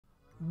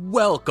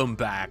Welcome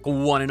back,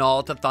 one and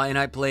all, to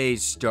Thionite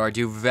Plays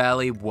Stardew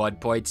Valley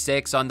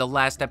 1.6. On the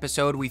last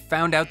episode, we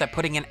found out that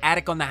putting an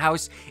attic on the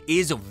house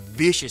is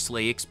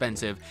viciously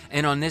expensive.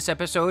 And on this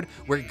episode,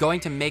 we're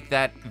going to make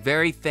that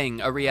very thing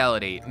a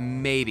reality.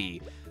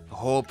 Maybe.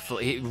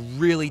 Hopefully. It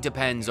really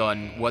depends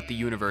on what the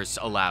universe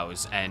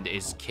allows and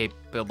is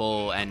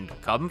capable and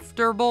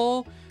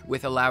comfortable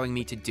with allowing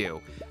me to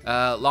do.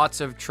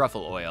 Lots of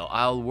truffle oil.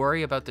 I'll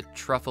worry about the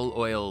truffle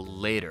oil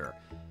later.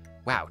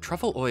 Wow,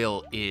 truffle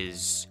oil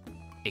is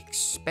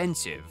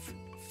expensive.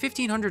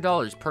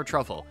 $1,500 per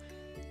truffle.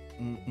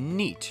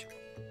 Neat.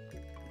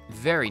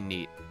 Very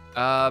neat.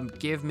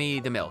 Give me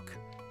the milk.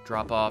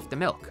 Drop off the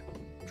milk.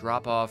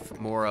 Drop off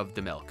more of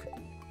the milk.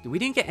 We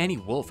didn't get any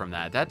wool from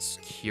that. That's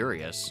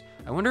curious.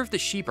 I wonder if the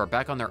sheep are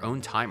back on their own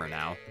timer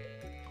now.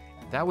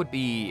 That would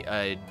be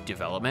a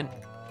development.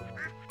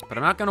 But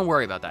I'm not gonna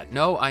worry about that.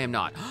 No, I am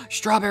not.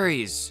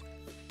 Strawberries!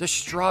 The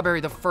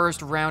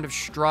first round of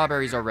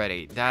strawberries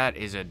already. That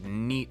is a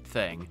neat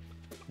thing.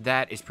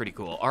 That is pretty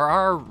cool. Are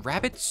our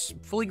rabbits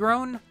fully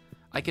grown?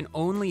 I can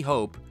only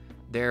hope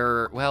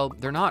they're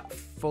not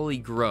fully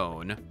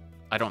grown,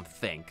 I don't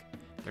think.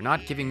 They're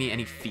not giving me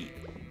any feet,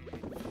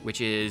 which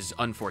is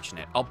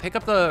unfortunate. I'll pick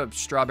up the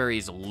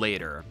strawberries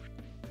later.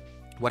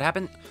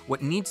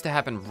 What needs to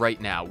happen right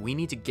now, we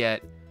need to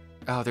get,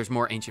 oh, there's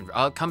more ancient,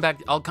 I'll come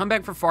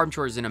back for farm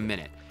chores in a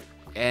minute.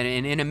 And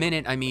in a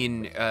minute, I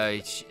mean,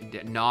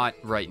 not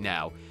right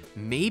now.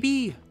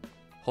 Maybe,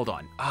 hold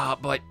on.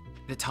 But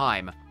the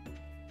time.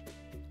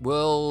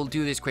 We'll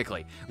do this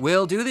quickly.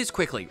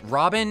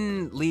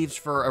 Robin leaves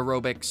for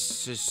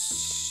aerobics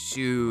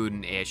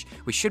soon-ish.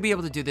 We should be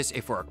able to do this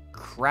if we're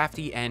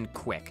crafty and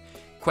quick.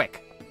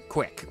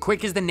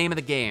 Quick is the name of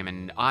the game,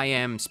 and I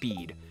am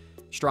speed.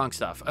 Strong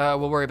stuff.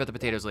 We'll worry about the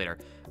potatoes later.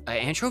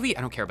 Anchovy? I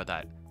don't care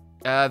about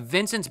that.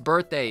 Vincent's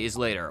birthday is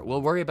later.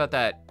 We'll worry about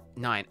that.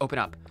 9. Open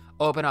up.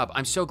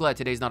 I'm so glad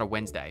today's not a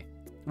Wednesday.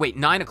 Wait,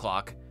 9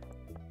 o'clock?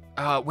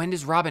 When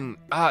does Robin...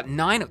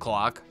 9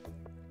 o'clock?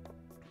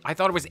 I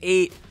thought it was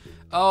 8.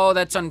 Oh,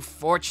 that's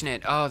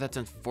unfortunate.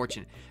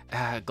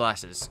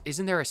 Glasses.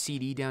 Isn't there a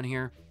CD down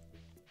here?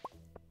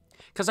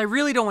 Because I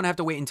really don't want to have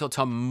to wait until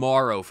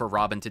tomorrow for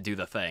Robin to do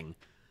the thing.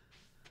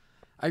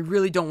 I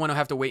really don't want to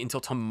have to wait until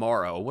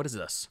tomorrow. What is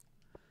this?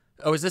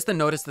 Oh, is this the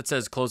notice that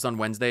says closed on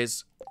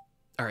Wednesdays?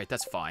 All right,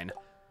 that's fine.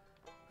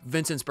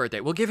 Vincent's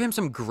birthday. We'll give him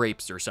some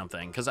grapes or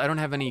something, because I don't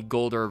have any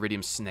gold or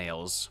iridium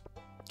snails.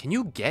 Can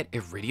you get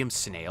iridium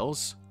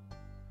snails?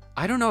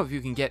 I don't know if you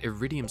can get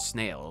iridium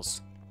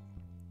snails.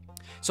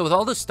 So with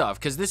all this stuff,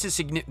 because this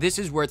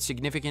is worth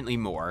significantly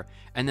more,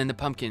 and then the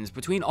pumpkins,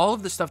 between all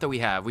of the stuff that we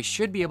have, we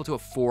should be able to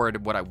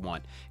afford what I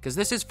want. Because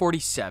this is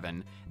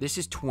 47, this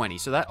is 20,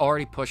 so that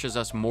already pushes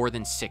us more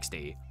than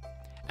 60.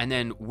 And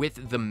then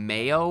with the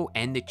mayo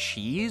and the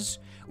cheese,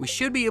 we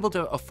should be able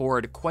to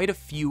afford quite a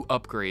few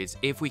upgrades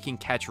if we can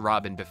catch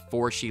Robin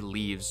before she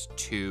leaves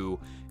to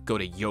go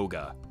to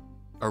yoga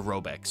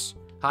aerobics.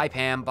 Hi,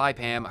 Pam. Bye,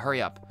 Pam.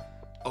 Hurry up.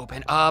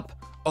 Open up.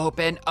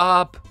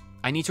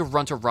 I need to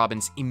run to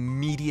Robin's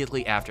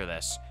immediately after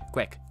this.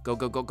 Quick. Go.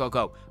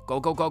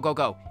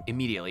 Go.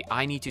 Immediately.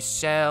 I need to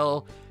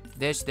sell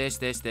this,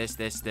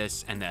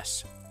 and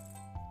this.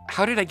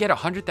 How did I get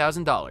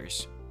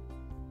 $100,000?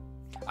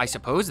 I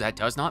suppose that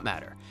does not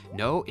matter.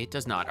 No, it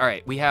does not. All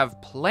right, we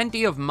have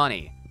plenty of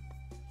money.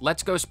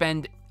 Let's go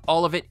spend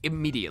all of it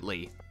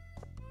immediately.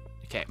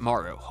 Okay,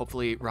 Maru.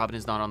 Hopefully Robin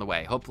is not on the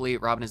way.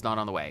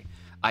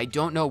 I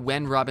don't know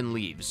when Robin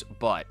leaves,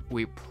 but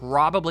we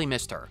probably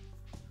missed her.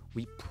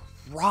 We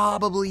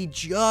probably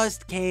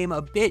just came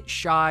a bit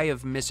shy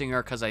of missing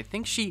her because I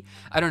think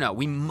I don't know.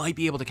 We might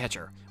be able to catch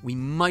her.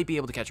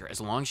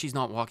 As long as she's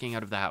not walking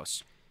out of the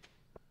house.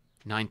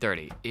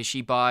 9:30. Is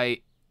she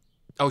by...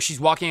 Oh, she's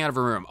walking out of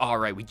her room. All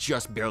right, we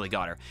just barely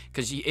got her.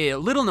 Because a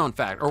little known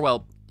fact, or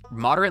well,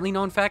 moderately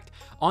known fact,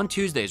 on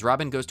Tuesdays,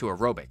 Robin goes to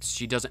aerobics.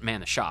 She doesn't man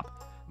the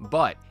shop.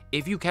 But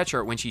if you catch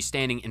her when she's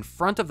standing in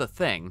front of the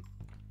thing,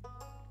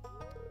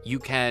 you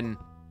can...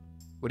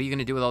 What are you going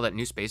to do with all that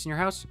new space in your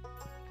house?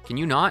 Can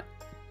you not?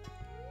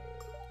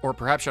 Or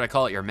perhaps should I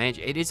call it your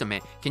mansion? It is a man.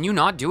 Can you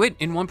not do it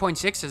in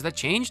 1.6? Has that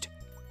changed?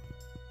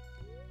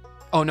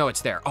 Oh, no,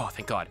 it's there. Oh,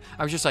 thank God.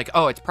 I was just like,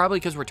 oh, it's probably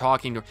because we're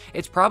talking to...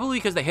 It's probably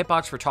because the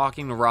hitbox for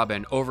talking to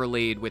Robin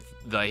overlaid with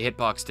the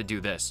hitbox to do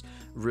this.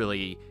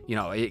 Really, you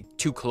know,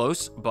 too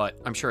close,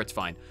 but I'm sure it's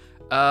fine.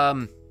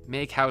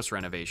 Make house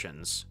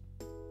renovations.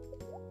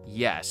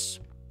 Yes.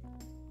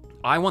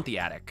 I want the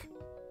attic.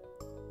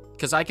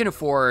 Because I can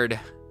afford...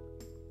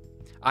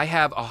 I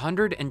have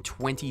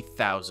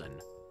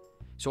 120,000.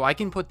 So I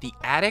can put the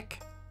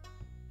attic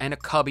and a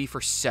cubby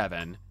for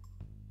 7.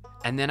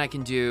 And then I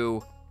can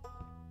do...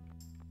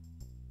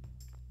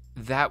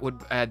 That would,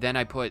 then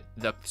I put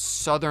the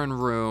southern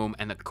room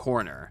and the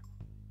corner.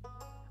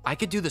 I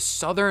could do the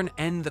southern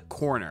and the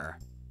corner.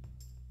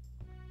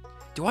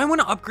 Do I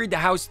want to upgrade the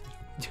house?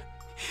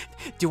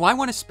 Do I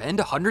want to spend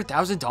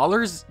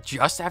 $100,000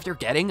 just after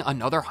getting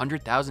another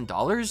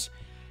 $100,000?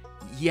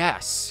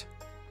 Yes.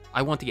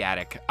 I want the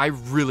attic. I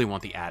really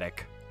want the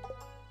attic.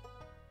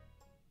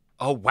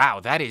 Oh, wow,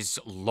 that is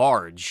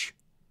large.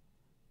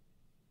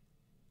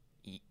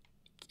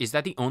 Is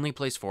that the only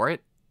place for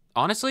it?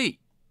 Honestly,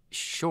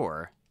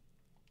 sure.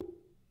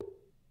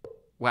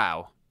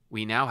 Wow.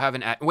 We now have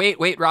an...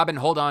 Wait, Robin,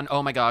 hold on.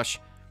 Oh, my gosh.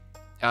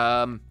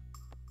 House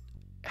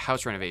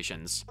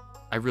renovations.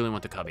 I really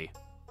want the cubby.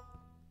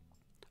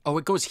 Oh,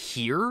 it goes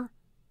here?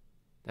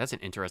 That's an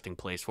interesting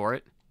place for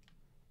it.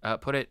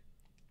 Put it...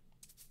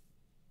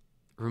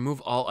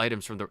 Remove all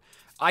items from the...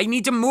 I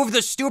need to move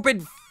the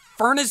stupid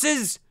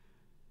furnaces?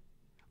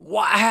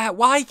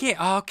 Why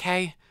can't...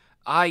 Okay.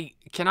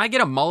 Can I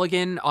get a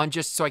mulligan on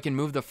just so I can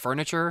move the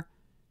furniture?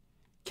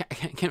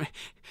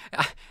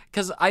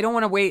 Because I don't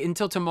want to wait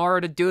until tomorrow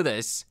to do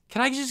this.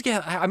 Can I just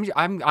get...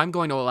 I'm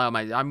going to allow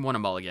I want a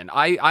mulligan.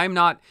 I'm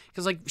not...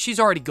 Because, like, she's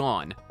already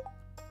gone.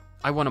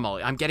 I want a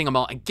mulligan. I'm getting a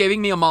mulligan.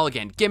 Giving me a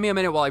mulligan. Give me a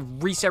minute while I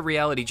reset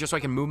reality just so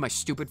I can move my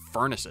stupid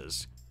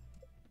furnaces.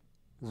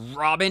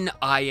 Robin,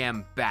 I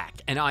am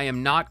back, and I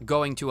am not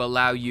going to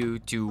allow you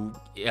to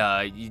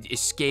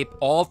escape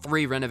all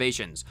 3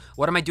 renovations.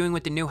 What am I doing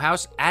with the new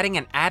house? Adding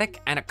an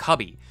attic and a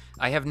cubby.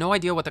 I have no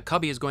idea what the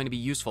cubby is going to be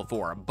useful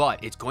for,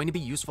 but it's going to be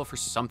useful for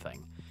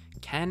something.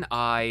 Can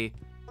I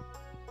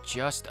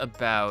just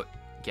about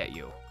get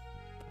you?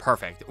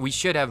 Perfect. We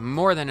should have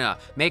more than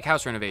enough. Make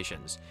house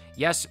renovations.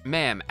 Yes,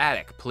 ma'am.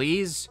 Attic,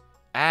 please.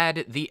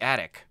 Add the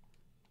attic.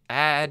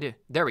 Add...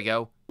 There we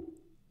go.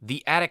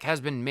 The attic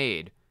has been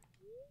made.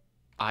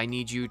 I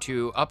need you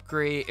to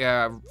upgrade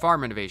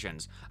farm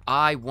renovations.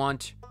 I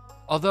want,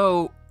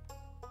 although,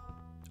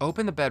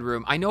 open the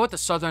bedroom. I know what the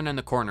southern and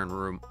the corner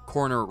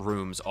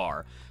rooms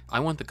are.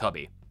 I want the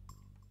cubby.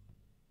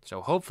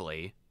 So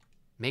hopefully,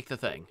 make the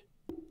thing.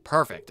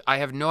 Perfect. I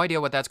have no idea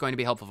what that's going to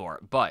be helpful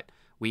for, but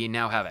we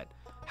now have it.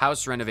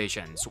 House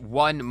renovations.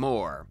 1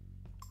 more.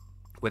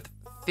 With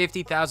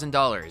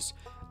 $50,000,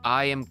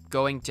 I am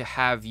going to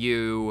have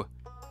you...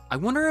 I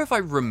wonder if I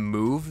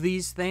remove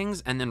these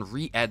things and then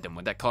re-add them.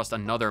 Would that cost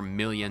another $1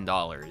 million?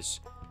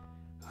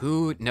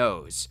 Who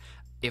knows?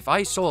 If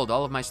I sold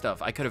all of my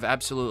stuff, I could have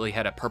absolutely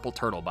had a purple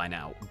turtle by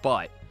now.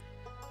 But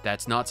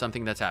that's not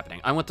something that's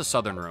happening. I want the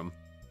southern room.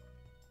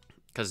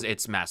 Because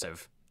it's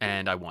massive.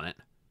 And I want it.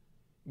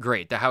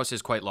 Great. The house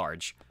is quite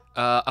large.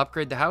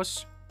 Upgrade the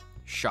house.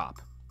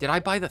 Shop. Did I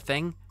buy the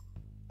thing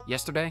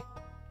yesterday?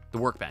 The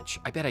workbench.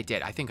 I bet I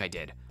did. I think I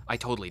did. I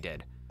totally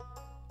did.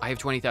 I have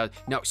 20,000.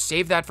 No,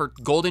 save that for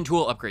golden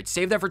tool upgrades.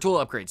 Save that for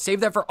tool upgrades. Save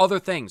that for other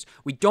things.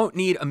 We don't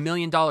need $1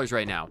 million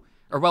right now.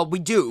 Or, well, we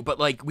do, but,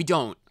 like, we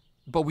don't.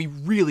 But we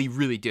really,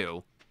 really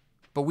do.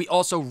 But we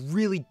also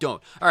really don't.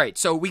 All right,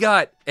 so we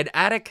got an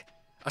attic,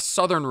 a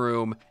southern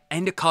room,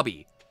 and a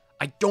cubby.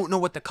 I don't know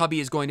what the cubby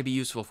is going to be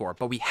useful for,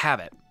 but we have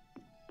it.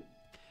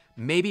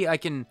 Maybe I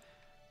can...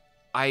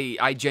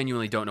 I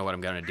genuinely don't know what I'm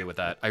going to do with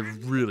that. I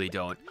really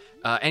don't.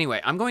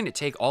 Anyway, I'm going to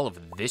take all of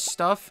this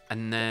stuff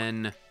and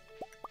then...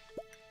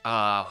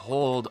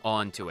 hold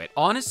on to it.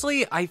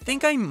 Honestly, I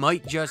think I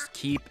might just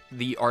keep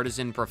the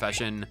artisan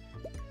profession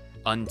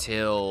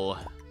until,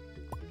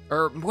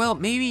 or, well,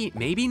 maybe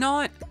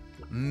not.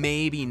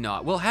 Maybe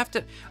not. We'll have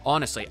to,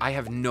 honestly, I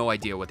have no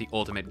idea what the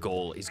ultimate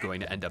goal is going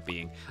to end up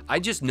being. I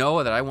just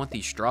know that I want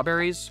these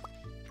strawberries,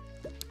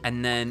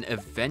 and then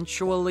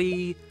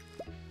eventually,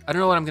 I don't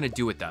know what I'm going to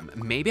do with them.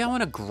 Maybe I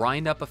want to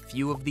grind up a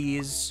few of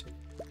these,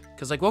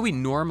 because, like, what we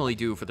normally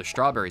do for the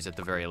strawberries at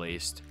the very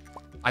least,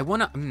 I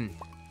want to,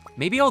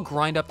 maybe I'll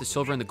grind up the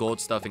silver and the gold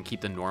stuff and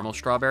keep the normal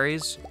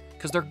strawberries,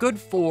 because they're good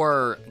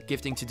for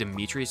gifting to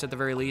Demetrius at the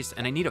very least,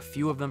 and I need a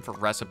few of them for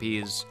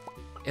recipes.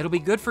 It'll be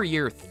good for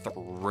year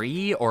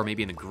 3, or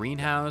maybe in the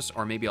greenhouse,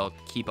 or maybe I'll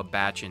keep a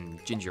batch in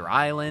Ginger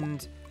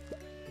Island.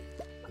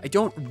 I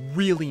don't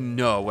really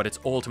know what it's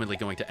ultimately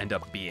going to end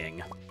up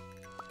being.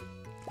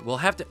 We'll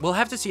have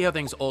to see how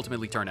things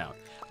ultimately turn out.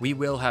 We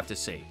will have to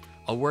see.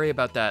 I'll worry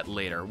about that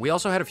later. We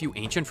also had a few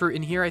ancient fruit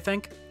in here, I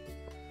think.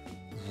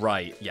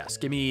 Right, yes,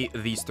 give me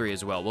these 3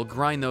 as well. We'll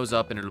grind those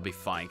up and it'll be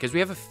fine. Because we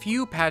have a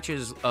few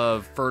patches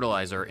of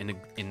fertilizer in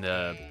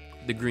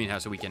the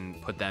greenhouse, so we can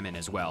put them in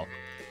as well.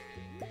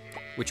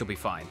 Which will be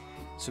fine.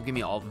 So give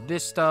me all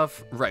this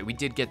stuff. Right, we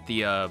did get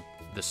the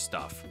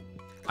stuff.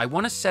 I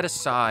want to set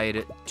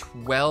aside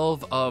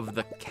 12 of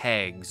the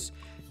kegs.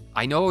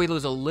 I know we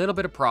lose a little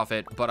bit of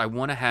profit, but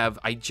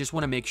I just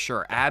want to make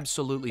sure,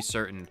 absolutely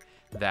certain,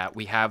 that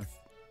we have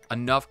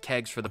enough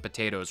kegs for the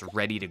potatoes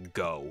ready to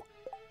go.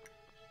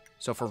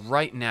 So for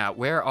right now,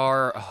 where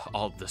are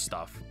all the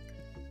stuff?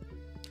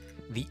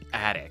 The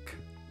attic.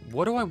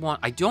 What do I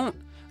want?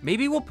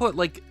 Maybe we'll put,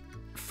 like,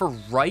 for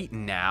right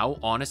now,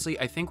 honestly,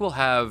 I think we'll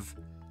have...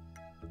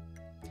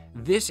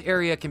 This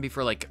area can be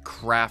for, like,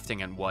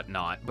 crafting and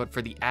whatnot. But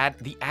for the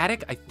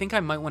attic, I think I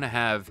might want to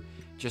have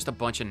just a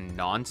bunch of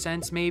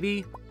nonsense,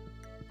 maybe?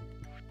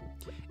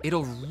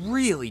 It'll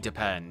really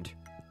depend.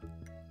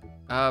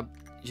 Where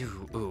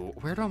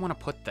do I want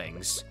to put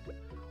things?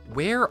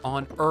 Where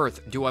on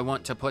earth do I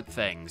want to put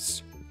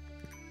things?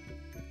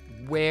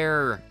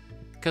 Where?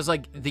 Because,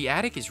 like, the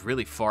attic is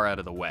really far out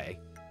of the way.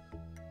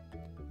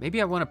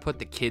 Maybe I want to put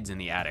the kids in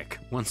the attic.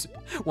 Once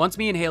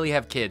me and Haley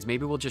have kids,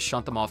 maybe we'll just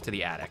shunt them off to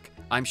the attic.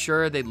 I'm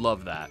sure they'd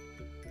love that.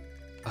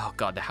 Oh,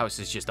 God, the house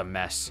is just a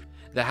mess.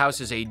 The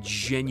house is a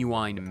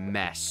genuine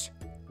mess.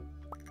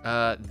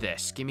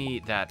 This. Give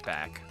me that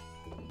back.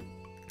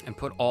 And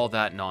put all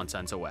that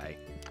nonsense away.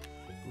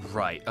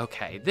 Right,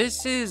 okay.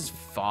 This is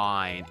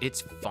fine.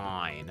 It's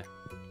fine.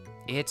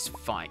 It's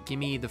fine. Give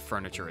me the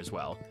furniture as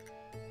well.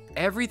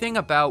 Everything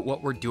about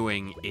what we're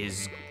doing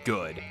is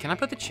good. Can I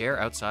put the chair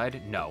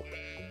outside? No.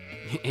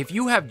 If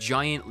you have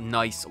giant,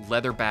 nice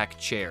leatherback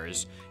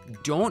chairs,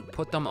 don't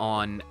put them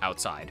on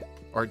outside.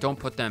 Or don't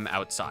put them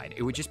outside.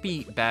 It would just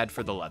be bad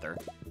for the leather.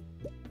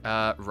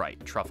 Right.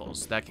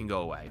 Truffles. That can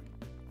go away.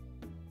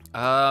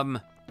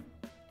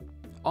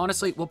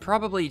 Honestly, we'll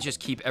probably just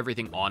keep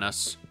everything on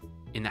us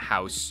in the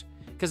house.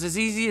 Because as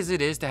easy as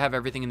it is to have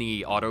everything in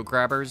the auto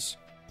grabbers,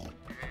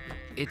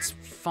 it's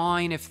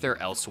fine if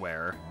they're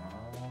elsewhere.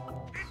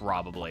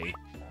 Probably.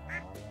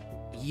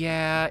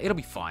 Yeah, it'll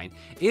be fine.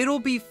 It'll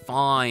be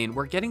fine.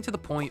 We're getting to the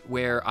point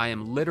where I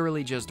am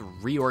literally just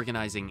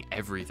reorganizing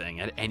everything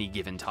at any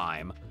given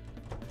time.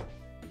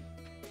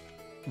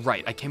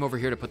 Right, I came over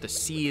here to put the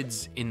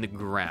seeds in the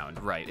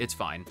ground. Right, it's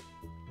fine.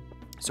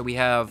 So we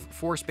have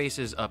 4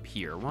 spaces up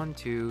here. 1,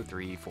 2,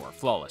 3, 4.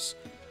 Flawless.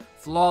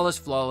 Flawless,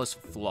 flawless,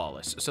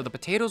 flawless. So the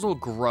potatoes will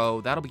grow.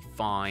 That'll be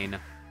fine.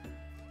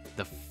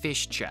 The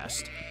fish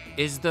chest.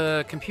 Is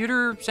the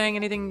computer saying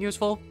anything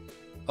useful?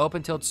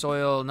 Open tilled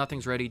soil.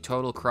 Nothing's ready.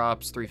 Total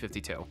crops.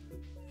 352.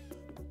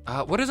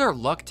 What is our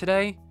luck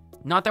today?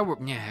 Not that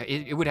we're... Yeah,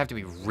 it would have to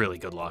be really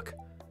good luck.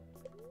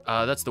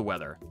 That's the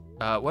weather.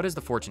 What is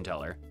the fortune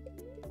teller?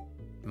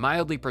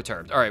 Mildly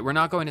perturbed. All right, we're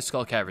not going to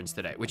Skull Caverns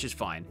today, which is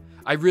fine.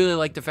 I really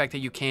like the fact that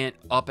you can't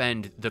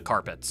upend the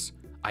carpets.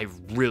 I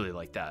really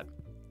like that.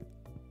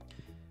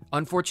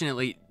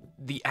 Unfortunately,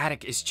 the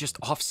attic is just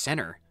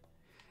off-center.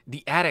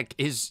 The attic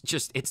is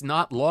just, it's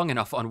not long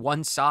enough on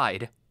one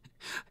side.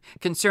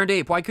 Concerned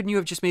Ape, why couldn't you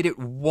have just made it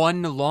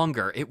 1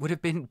 longer? It would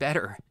have been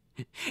better.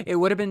 It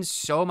would have been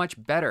so much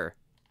better.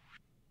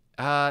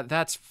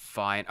 That's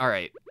fine. All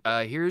right,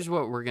 here's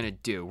what we're gonna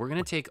do. We're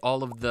gonna take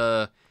all of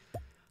the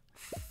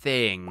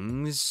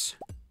things.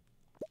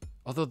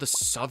 Although the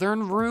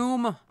southern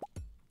room?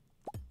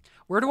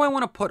 Where do I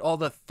want to put all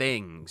the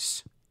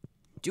things?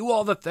 Do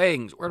all the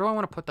things. Where do I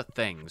want to put the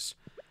things?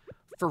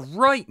 For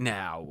right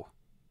now,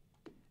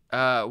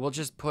 we'll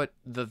just put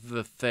the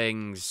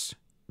things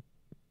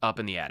up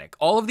in the attic.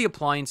 All of the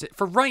appliances.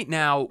 For right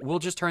now, we'll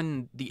just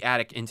turn the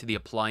attic into the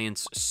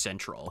appliance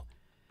central.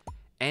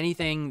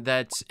 Anything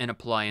that's an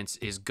appliance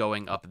is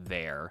going up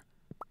there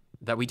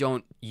that we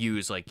don't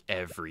use, like,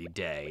 every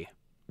day.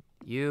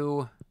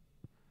 You...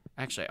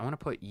 Actually, I want to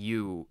put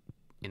you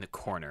in the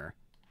corner.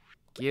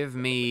 Give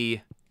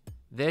me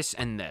this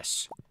and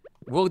this.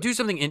 We'll do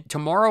something...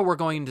 Tomorrow we're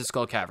going to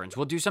Skull Caverns.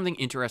 We'll do something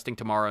interesting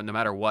tomorrow no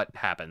matter what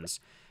happens.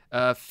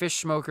 Fish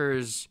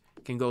smokers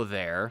can go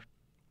there.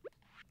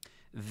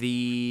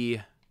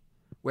 Where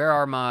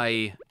are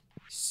my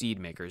seed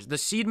makers? The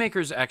seed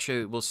makers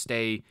actually will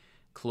stay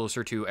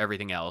closer to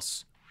everything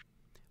else.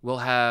 We'll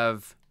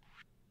have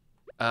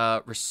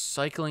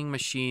recycling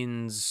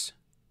machines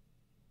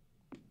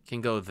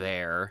can go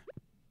there.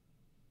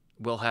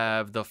 We'll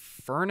have the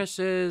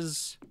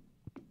furnaces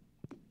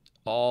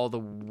all the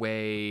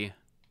way...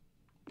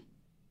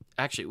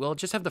 Actually, we'll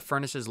just have the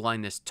furnaces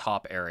line this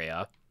top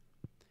area.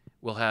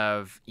 We'll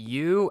have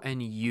you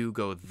and you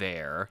go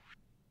there.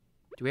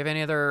 Do we have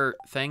any other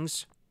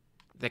things?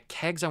 The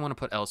kegs I want to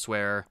put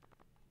elsewhere.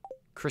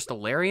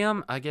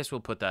 Crystallarium? I guess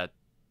we'll put that...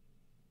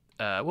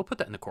 we'll put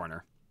that in the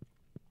corner.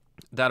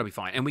 That'll be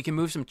fine. And we can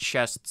move some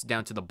chests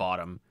down to the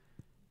bottom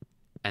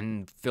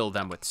and fill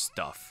them with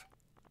stuff.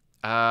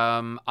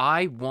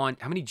 I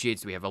want... How many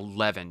jades do we have?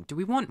 11. Do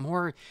we want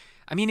more?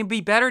 I mean, it'd be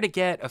better to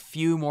get a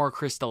few more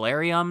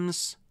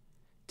crystallariums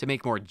to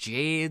make more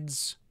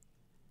jades.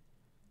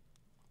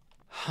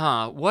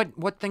 Huh.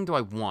 What thing do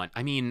I want?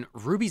 I mean,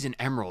 rubies and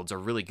emeralds are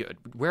really good.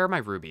 Where are my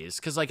rubies?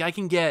 Because, like, I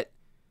can get...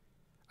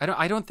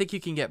 I don't think you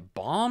can get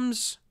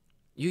bombs.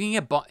 You can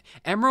get...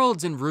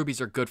 Emeralds and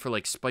rubies are good for,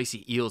 like,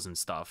 spicy eels and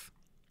stuff.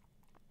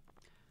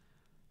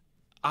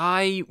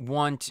 I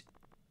want...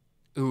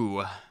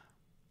 Ooh...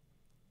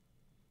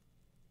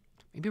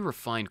 Maybe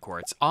refined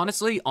quartz.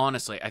 Honestly,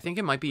 I think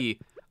it might be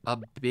a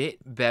bit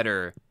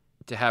better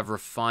to have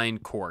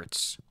refined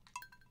quartz.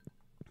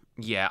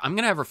 Yeah, I'm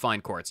gonna have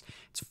refined quartz.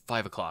 It's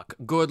 5 o'clock.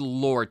 Good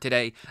lord,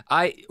 today.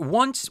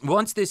 Once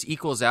this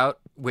equals out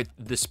with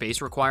the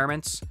space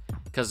requirements,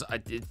 because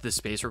the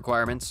space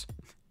requirements,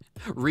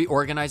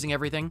 reorganizing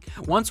everything.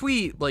 Once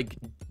we, like,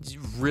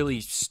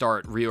 really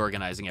start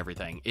reorganizing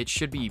everything, it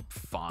should be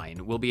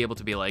fine. We'll be able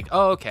to be like,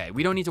 oh, okay,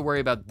 we don't need to worry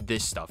about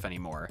this stuff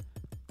anymore.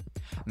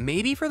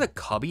 Maybe for the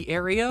cubby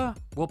area,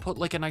 we'll put,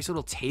 like, a nice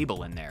little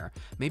table in there.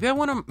 Maybe I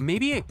want to,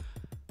 maybe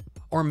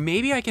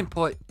I can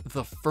put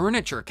the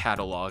furniture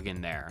catalog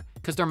in there,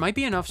 because there might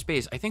be enough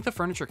space. I think the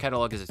furniture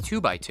catalog is a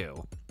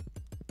 2x2.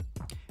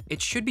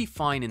 It should be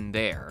fine in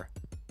there.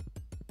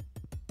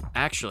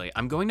 Actually,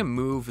 I'm going to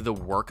move the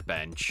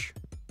workbench.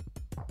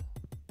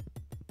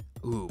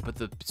 Ooh, but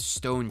the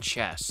stone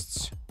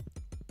chests.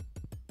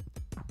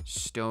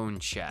 Stone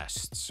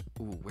chests.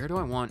 Ooh, where do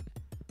I want...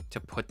 to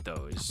put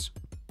those.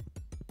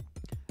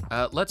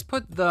 Let's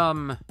put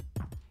them...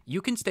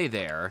 You can stay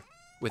there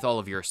with all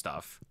of your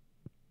stuff.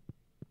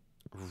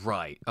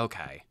 Right,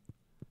 okay.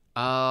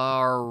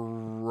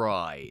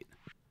 Right.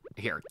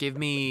 Here, give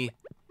me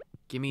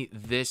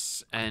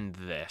this and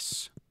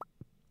this.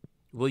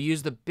 We'll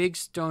use the big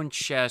stone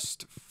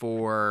chest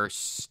for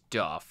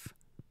stuff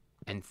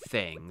and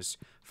things.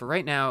 For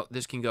right now,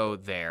 this can go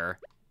there,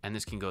 and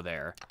this can go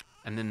there.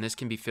 And then this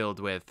can be filled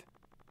with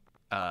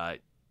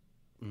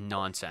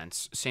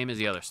nonsense. Same as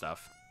the other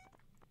stuff.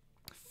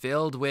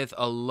 Filled with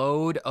a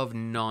load of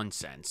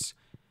nonsense.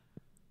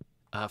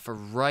 For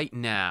right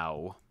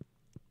now...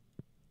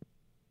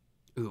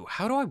 Ooh,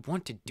 how do I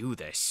want to do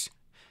this?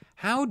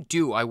 How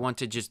do I want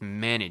to just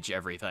manage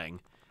everything?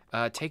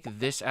 Take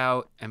this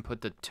out and put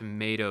the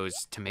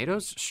tomatoes...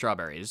 Tomatoes?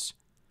 Strawberries.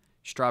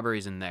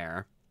 Strawberries in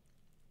there.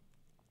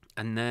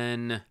 And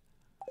then...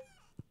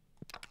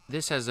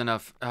 This has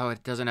enough... Oh,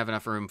 it doesn't have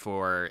enough room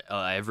for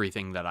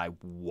everything that I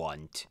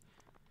want.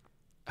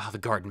 Oh, the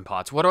garden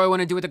pots. What do I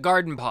want to do with the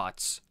garden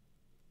pots?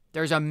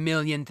 There's a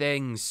million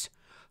things.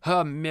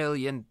 A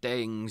million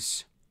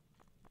things.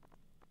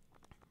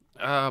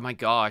 Oh, my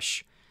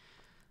gosh.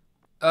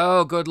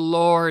 Oh, good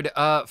lord.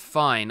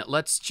 Fine.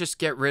 Let's just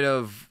get rid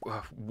of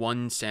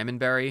one salmon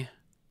berry.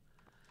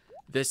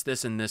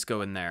 This, and this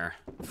go in there.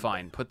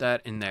 Fine. Put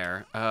that in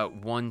there.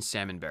 One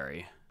salmon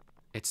berry.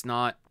 It's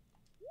not...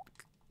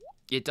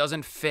 It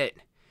doesn't fit.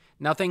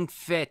 Nothing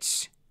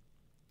fits.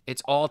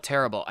 It's all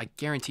terrible. I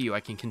guarantee you I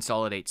can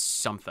consolidate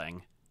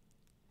something.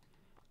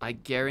 I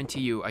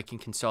guarantee you I can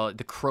consolidate...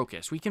 The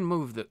crocus. We can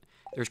move the...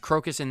 There's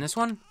crocus in this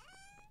one?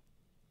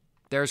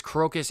 There's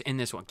crocus in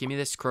this one. Give me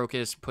this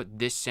crocus. Put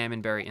this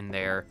salmon berry in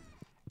there.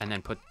 And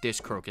then put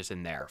this crocus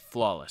in there.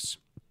 Flawless.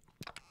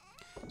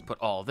 Put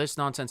all this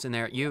nonsense in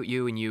there.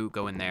 You, and you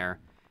go in there.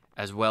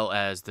 As well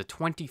as the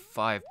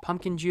 25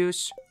 pumpkin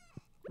juice.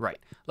 Right.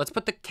 Let's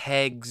put the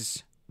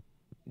kegs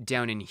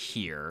down in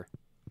here.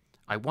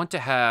 I want to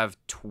have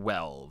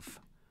 12.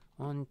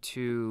 1,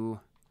 2...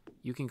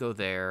 You can go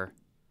there.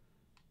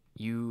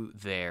 You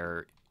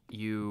there.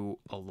 You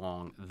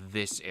along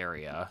this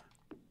area.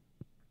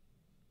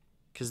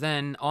 Because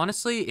then,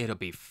 honestly, it'll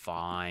be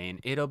fine.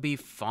 It'll be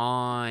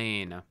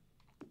fine.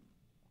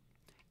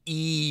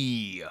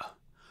 E.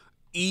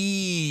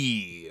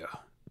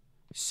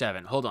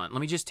 7. Hold on.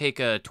 Let me just take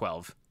a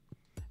 12.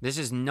 This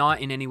is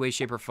not in any way,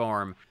 shape, or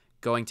form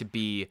going to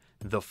be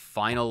the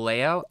final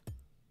layout,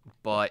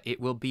 but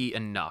it will be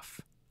enough.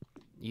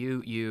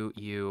 You,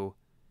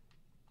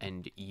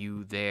 and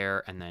you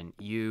there, and then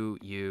you.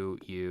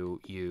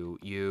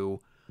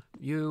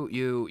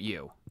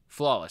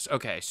 Flawless.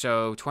 Okay,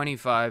 so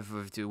 25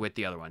 with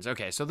the other ones.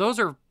 Okay, so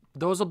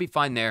those will be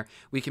fine there.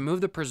 We can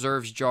move the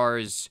preserves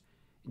jars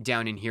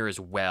down in here as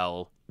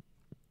well,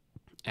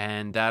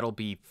 and that'll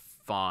be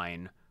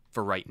fine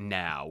for right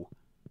now.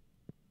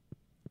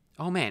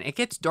 Oh man, it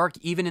gets dark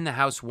even in the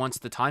house once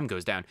the time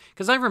goes down.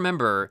 Because I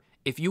remember,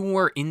 if you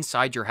were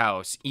inside your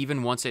house,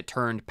 even once it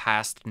turned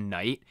past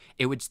night,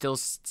 it would still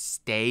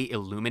stay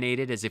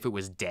illuminated as if it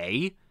was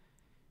day.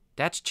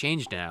 That's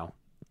changed now,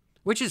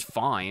 which is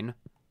fine.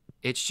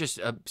 It's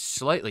just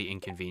slightly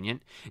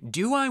inconvenient.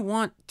 Do I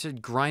want to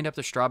grind up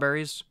the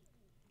strawberries?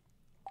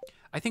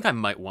 I think I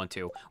might want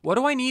to. What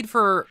do I need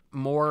for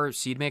more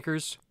seed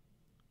makers?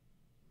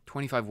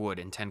 25 wood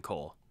and 10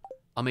 coal.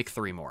 I'll make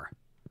 3 more.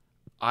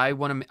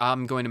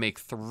 I'm going to make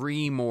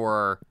 3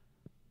 more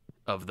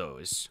of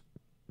those.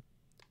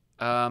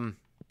 Right.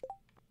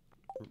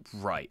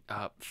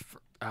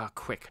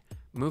 Quick.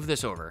 Move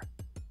this over.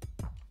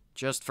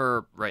 Just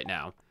for right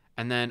now.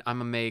 And then I'm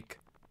going to make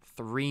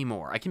 3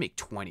 more. I can make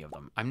 20 of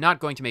them. I'm not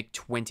going to make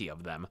 20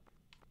 of them.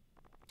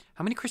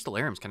 How many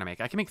crystallariums can I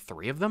make? I can make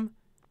 3 of them?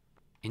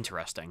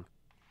 Interesting.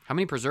 How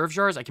many preserve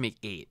jars? I can make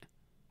 8.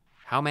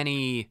 How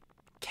many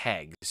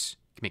kegs?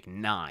 I can make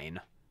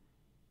 9.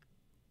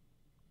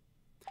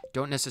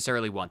 Don't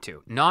necessarily want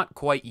to. Not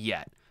quite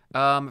yet.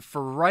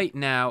 For right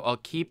now, I'll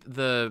keep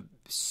the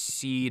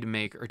seed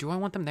maker. Or do I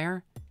want them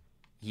there?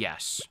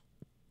 Yes.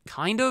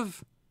 Kind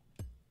of.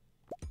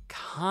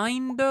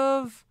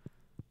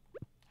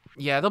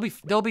 Yeah,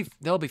 they'll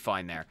be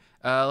fine there.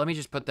 Let me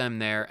just put them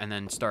there and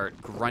then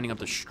start grinding up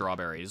the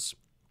strawberries.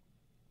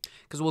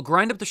 Because we'll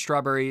grind up the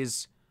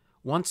strawberries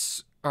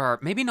once, or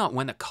maybe not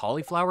when the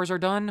cauliflowers are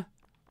done.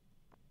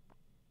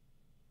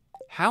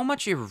 How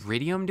much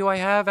iridium do I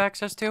have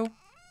access to?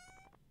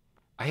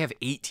 I have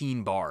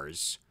 18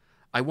 bars.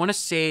 I want to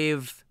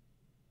save...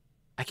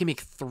 I can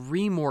make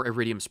 3 more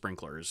iridium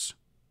sprinklers.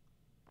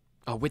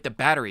 Oh, with the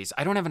batteries.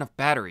 I don't have enough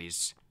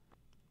batteries.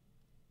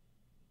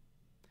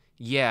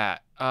 Yeah,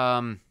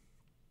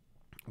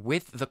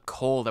 with the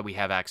coal that we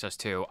have access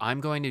to,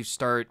 I'm going to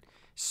start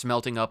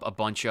smelting up a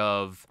bunch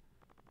of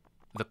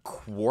the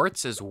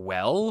quartz as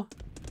well.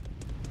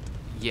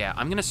 Yeah,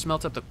 I'm going to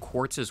smelt up the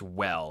quartz as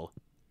well.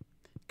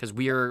 Because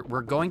we're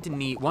going to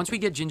need... Once we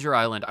get Ginger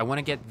Island, I want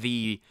to get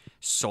the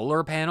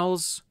solar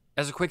panels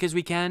as quick as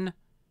we can.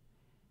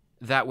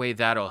 That way,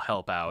 that'll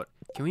help out.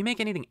 Can we make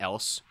anything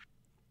else?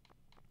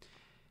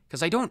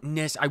 Because I don't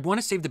I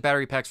want to save the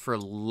battery packs for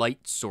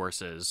light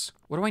sources.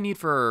 What do I need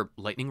for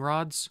lightning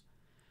rods?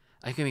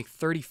 I can make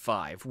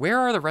 35. Where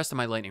are the rest of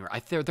my lightning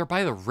rods? They're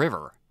by the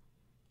river.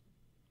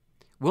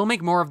 We'll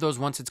make more of those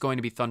once it's going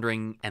to be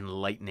thundering and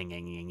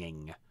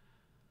lightninging.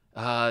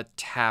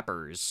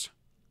 Tappers.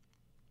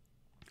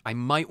 I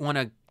might want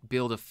to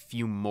build a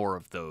few more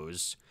of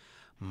those.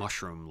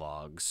 Mushroom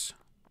logs.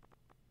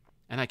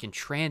 And I can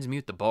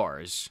transmute the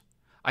bars.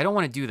 I don't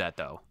want to do that,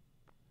 though.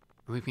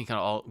 We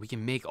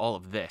can make all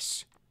of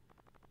this.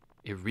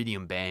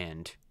 Iridium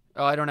band.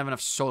 Oh, I don't have enough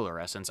solar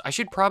essence. I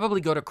should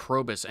probably go to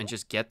Krobus and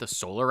just get the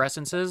solar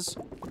essences.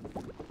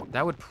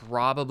 That would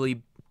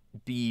probably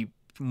be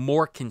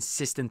more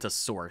consistent a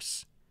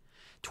source.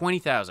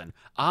 20,000.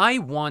 I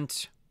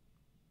want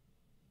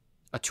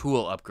a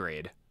tool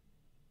upgrade.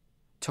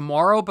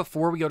 Tomorrow,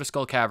 before we go to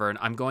Skull Cavern,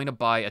 I'm going to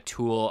buy a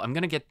tool. I'm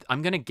gonna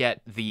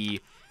get the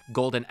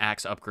golden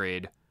axe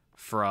upgrade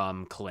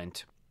from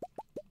Clint.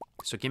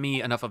 So give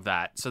me enough of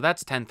that. So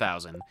that's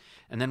 10,000.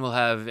 And then we'll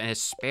have a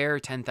spare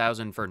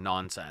 10,000 for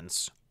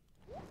nonsense.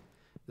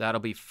 That'll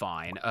be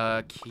fine.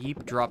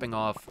 Keep dropping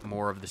off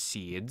more of the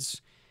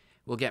seeds.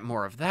 We'll get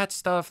more of that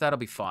stuff. That'll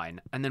be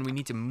fine. And then we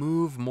need to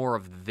move more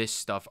of this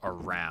stuff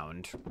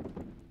around.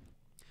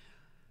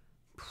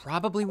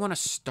 Probably want to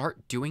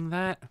start doing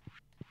that.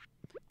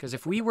 Because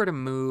if we were to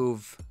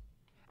move...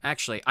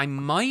 Actually, I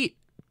might...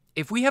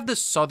 If we have the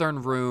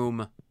southern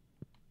room...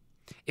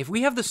 If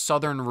we have the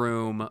southern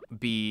room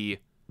be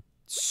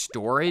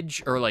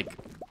storage or like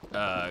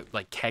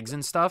kegs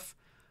and stuff,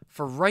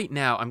 for right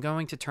now, I'm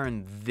going to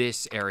turn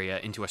this area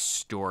into a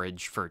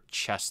storage for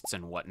chests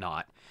and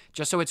whatnot,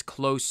 just so it's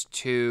close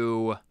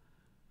to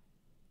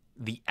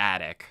the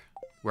attic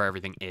where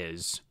everything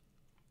is.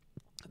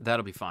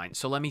 That'll be fine.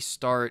 So let me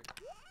start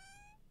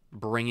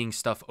bringing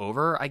stuff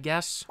over, I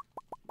guess.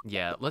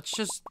 Yeah, let's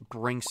just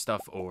bring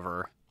stuff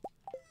over.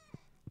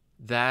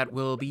 That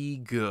will be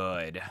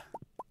good.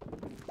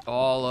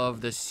 All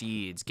of the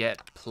seeds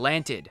get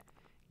planted.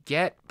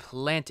 Get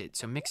planted.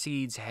 So mix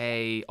seeds,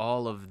 hay,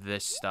 all of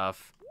this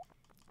stuff.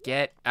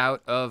 Get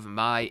out of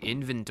my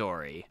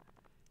inventory.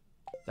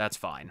 That's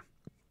fine.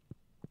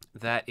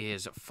 That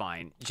is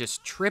fine.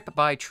 Just trip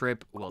by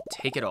trip, we'll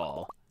take it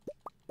all.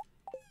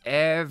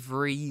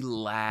 Every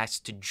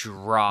last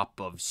drop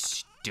of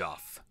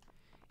stuff.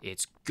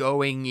 It's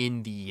going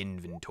in the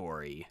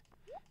inventory.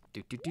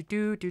 Do do do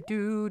do do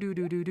do do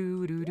do do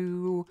do do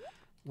do.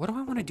 What do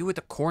I want to do with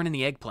the corn and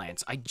the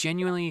eggplants? I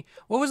genuinely...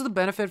 What was the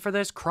benefit for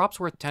this?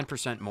 Crops worth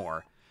 10%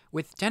 more.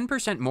 With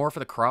 10% more for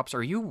the crops,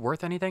 are you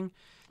worth anything?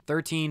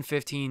 13,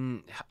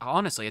 15...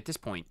 Honestly, at this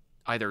point,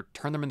 either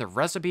turn them into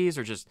recipes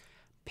or just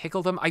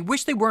pickle them. I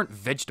wish they weren't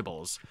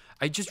vegetables.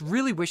 I just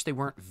really wish they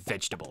weren't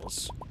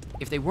vegetables.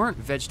 If they weren't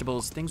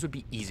vegetables, things would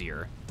be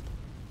easier.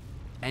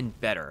 And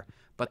better.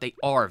 But they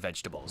are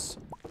vegetables.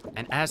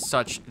 And as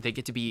such, they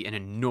get to be an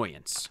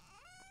annoyance.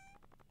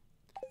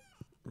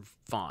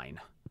 Fine.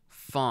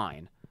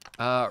 Fine.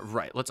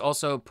 Right. Let's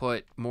also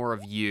put more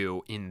of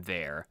you in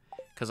there.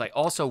 Because I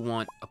also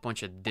want a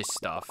bunch of this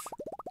stuff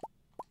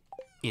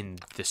in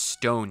the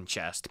stone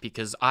chest.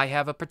 Because I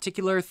have a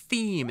particular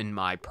theme in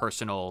my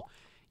personal,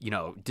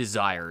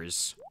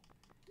 desires.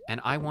 And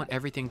I want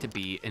everything to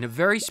be in a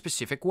very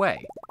specific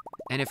way.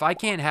 And if I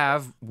can't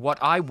have what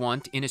I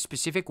want in a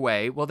specific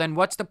way, well then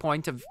what's the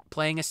point of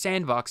playing a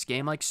sandbox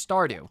game like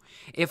Stardew?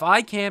 If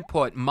I can't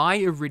put my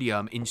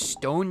iridium in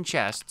stone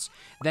chests,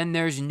 then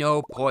there's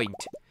no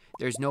point.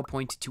 There's no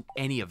point to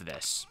any of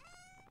this.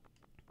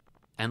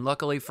 And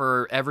luckily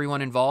for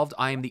everyone involved,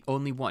 I am the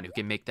only one who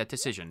can make that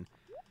decision.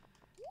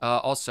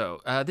 Also,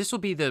 this will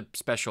be the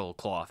special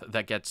cloth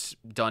that gets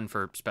done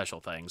for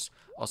special things.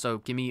 Also,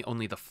 give me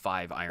only the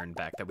 5 iron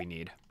back that we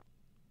need.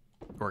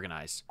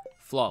 Organize.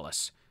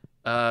 Flawless.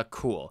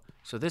 Cool.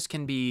 So this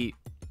can be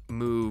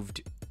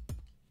moved.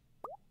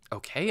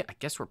 Okay, I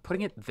guess we're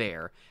putting it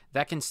there.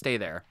 That can stay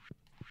there.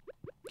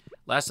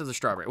 Last of the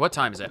strawberry. What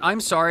time is it? I'm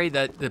sorry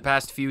that the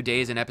past few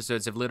days and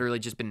episodes have literally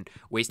just been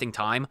wasting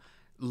time.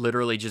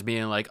 Literally just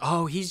being like,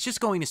 oh, he's just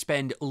going to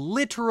spend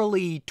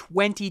literally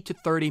 20 to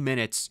 30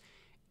 minutes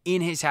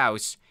in his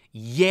house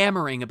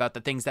yammering about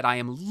the things that I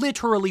am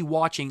literally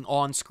watching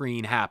on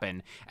screen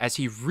happen as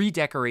he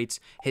redecorates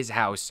his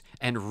house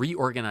and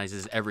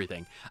reorganizes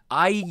everything.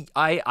 I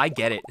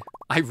get it.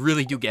 I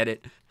really do get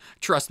it.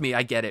 Trust me,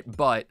 I get it.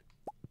 But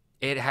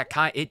it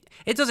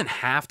doesn't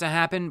have to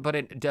happen, but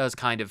it does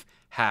kind of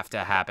have to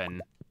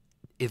happen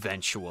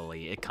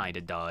eventually. It kind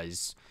of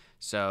does.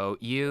 So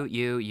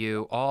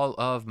you, all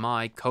of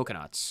my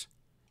coconuts.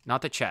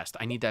 Not the chest.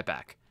 I need that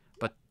back.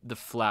 But the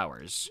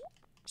flowers.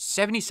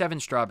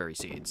 77 strawberry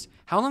seeds.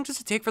 How long does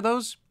it take for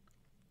those?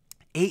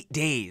 8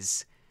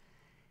 days.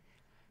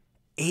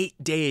 8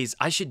 days.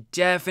 I should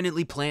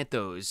definitely plant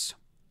those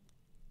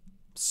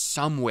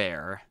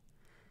somewhere.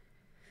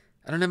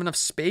 I don't have enough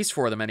space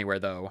for them anywhere,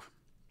 though.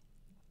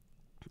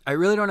 I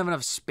really don't have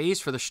enough space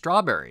for the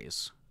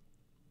strawberries.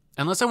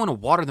 Unless I want to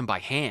water them by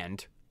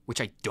hand,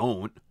 which I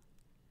don't.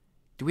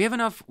 Do we have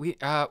enough?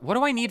 What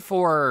do I need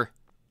for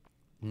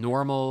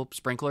normal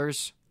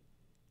sprinklers?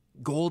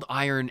 gold,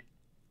 iron,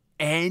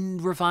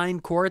 and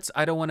refined quartz.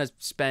 I don't want to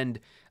spend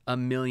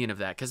 1 million of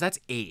that because that's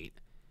 8.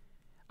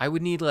 I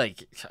would need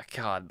like,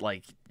 God,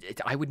 like,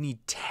 I would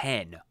need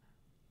 10.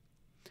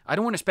 I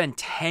don't want to spend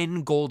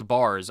 10 gold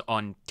bars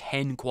on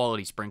 10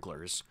 quality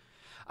sprinklers.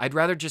 I'd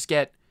rather just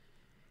get,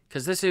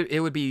 because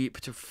it would be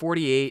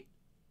 48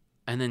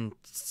 and then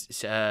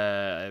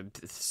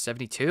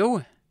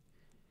 72?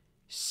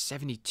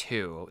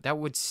 72. That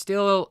would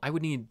still, I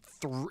would need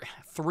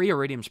 3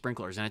 iridium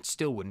sprinklers, and it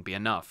still wouldn't be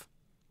enough.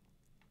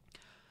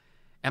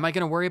 Am I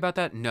going to worry about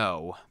that?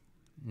 No.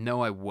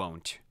 No, I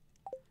won't.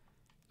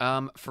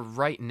 For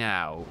right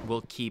now,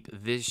 we'll keep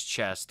this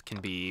chest can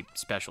be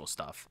special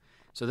stuff.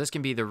 So this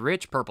can be the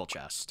rich purple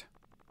chest.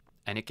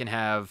 And it can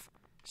have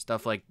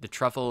stuff like the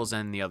truffles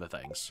and the other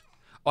things.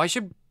 Oh, I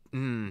should...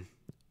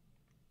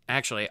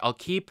 Actually, I'll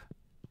keep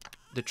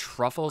the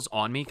truffles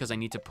on me because I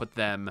need to put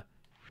them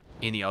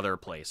in the other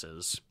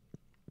places.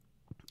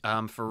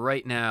 For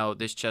right now,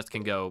 this chest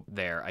can go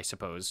there, I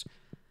suppose.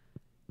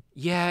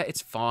 Yeah,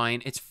 it's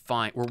fine. It's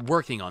fine. We're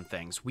working on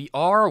things. We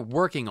are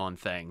working on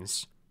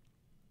things.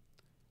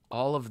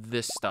 All of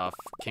this stuff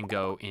can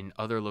go in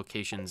other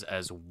locations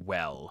as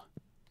well.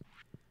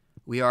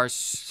 We are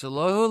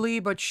slowly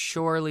but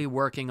surely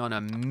working on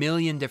 1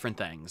 million different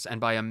things.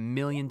 And by 1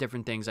 million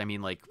different things, I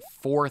mean like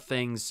 4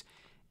 things,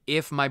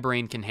 if my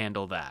brain can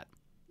handle that.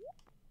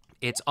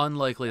 It's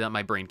unlikely that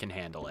my brain can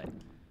handle it.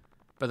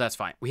 But that's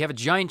fine. We have a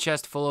giant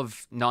chest full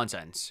of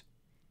nonsense.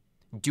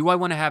 Do I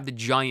want to have the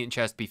giant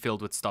chest be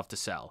filled with stuff to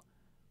sell?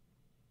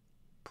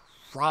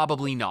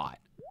 Probably not.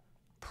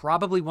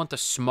 Probably want the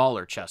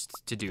smaller chest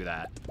to do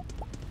that.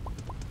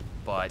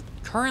 But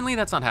currently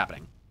that's not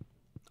happening.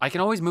 I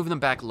can always move them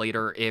back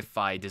later if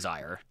I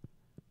desire.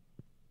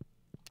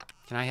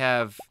 Can I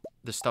have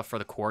the stuff for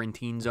the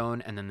quarantine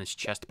zone and then this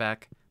chest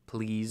back,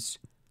 please?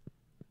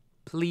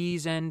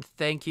 Please and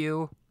thank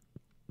you.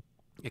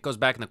 It goes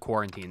back in the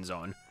quarantine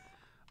zone.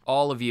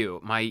 All of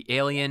you, my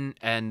alien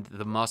and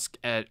the musk.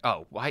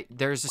 Oh, why?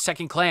 There's a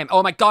second clam.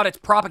 Oh my God, it's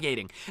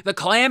propagating. The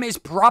clam is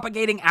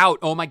propagating out.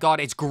 Oh my God,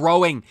 it's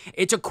growing.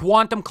 It's a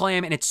quantum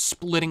clam and it's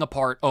splitting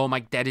apart. Oh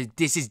my,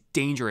 this is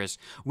dangerous.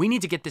 We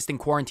need to get this thing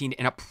quarantined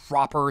in a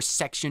proper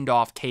sectioned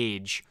off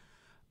cage.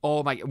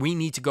 Oh my, we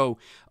need to go.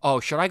 Oh,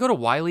 should I go to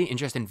Wiley and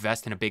just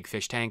invest in a big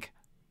fish tank?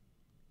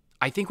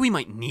 I think we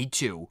might need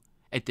to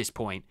at this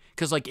point.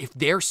 Because like, if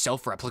they're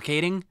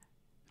self-replicating,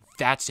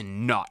 that's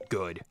not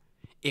good.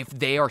 If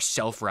they are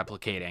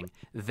self-replicating,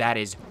 that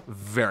is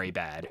very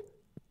bad.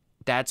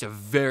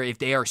 If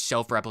they are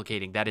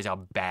self-replicating, that is a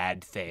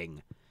bad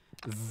thing.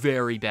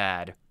 Very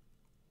bad.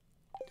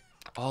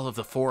 All of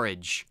the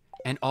forage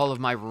and all of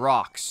my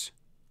rocks.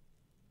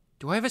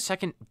 Do I have a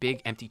second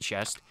big empty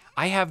chest?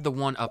 I have the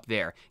one up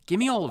there. Give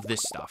me all of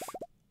this stuff.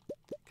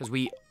 Because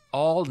we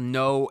all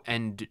know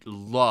and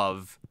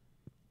love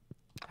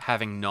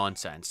having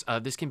nonsense.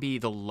 This can be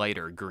the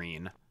lighter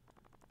green.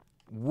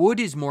 Wood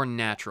is more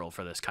natural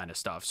for this kind of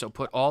stuff, so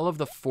put all of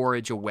the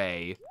forage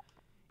away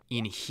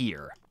in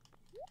here.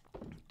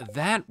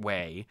 That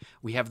way,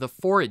 we have the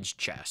forage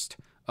chest.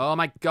 Oh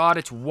my God,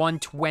 it's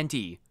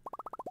 120.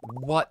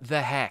 What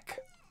the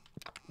heck?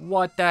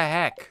 What the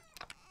heck?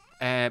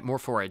 More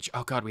forage.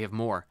 Oh God, we have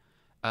more.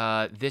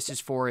 This is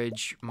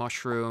forage.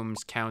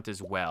 Mushrooms count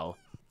as well.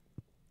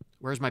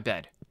 Where's my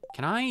bed?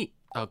 Can I...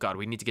 Oh God,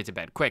 we need to get to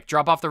bed. Quick,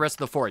 drop off the rest of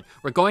the forage.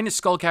 We're going to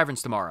Skull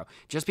Caverns tomorrow,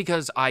 just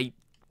because I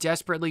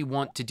desperately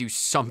want to do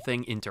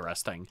something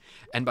interesting.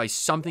 And by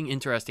something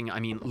interesting, I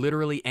mean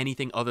literally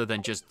anything other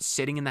than just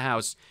sitting in the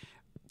house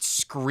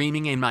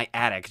screaming in my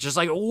attic. Just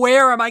like,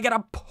 where am I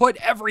gonna put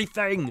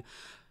everything?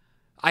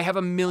 I have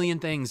 1 million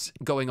things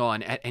going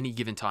on at any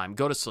given time.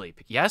 Go to sleep.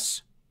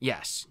 Yes?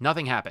 Yes.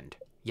 Nothing happened.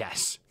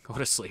 Yes. Go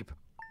to sleep.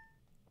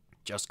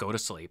 Just go to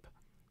sleep.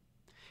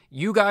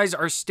 You guys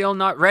are still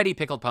not ready,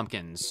 pickled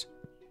pumpkins.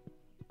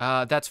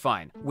 That's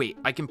fine. Wait,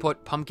 I can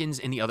put pumpkins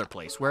in the other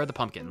place. Where are the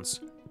pumpkins?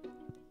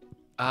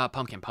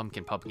 Pumpkin.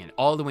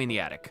 All the way in the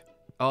attic.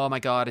 Oh my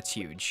God, it's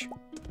huge.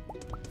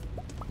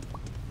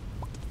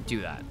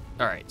 Do that.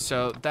 All right,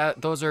 so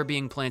those are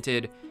being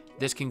planted.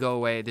 This can go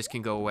away. This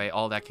can go away.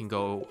 All that can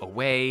go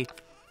away.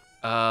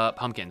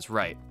 Pumpkins,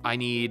 right. I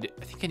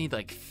think I need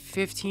like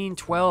 15,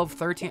 12,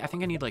 13. I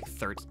think I need like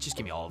 30. Just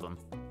give me all of them.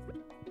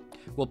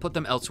 We'll put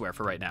them elsewhere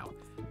for right now.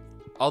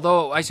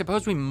 Although, I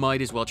suppose we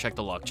might as well check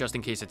the luck, just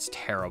in case it's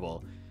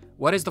terrible.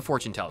 What is the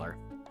fortune teller?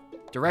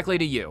 Directly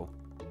to you.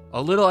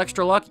 A little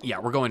extra luck? Yeah,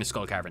 we're going to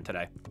Skull Cavern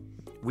today.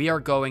 We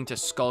are going to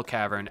Skull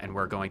Cavern, and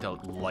we're going to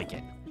like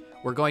it.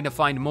 We're going to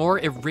find more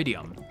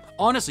iridium.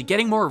 Honestly,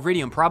 getting more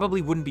iridium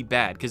probably wouldn't be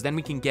bad, because then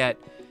we can get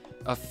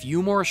a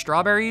few more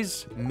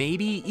strawberries,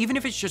 maybe. Even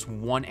if it's just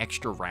one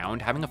extra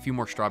round, having a few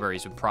more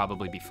strawberries would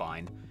probably be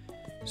fine.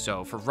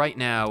 So, for right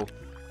now,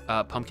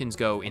 pumpkins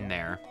go in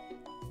there.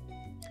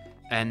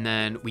 And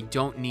then we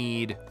don't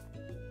need...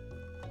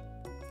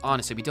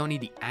 Honestly, we don't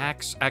need the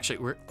axe. Actually,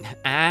 we're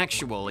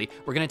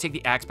going to take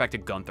the axe back to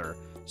Gunther.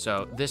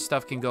 So this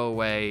stuff can go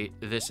away.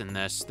 This and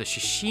this. The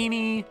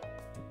sashimi.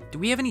 Do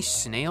we have any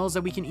snails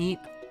that we can eat?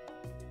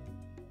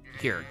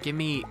 Here, give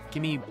me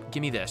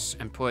this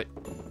and put...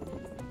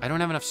 I don't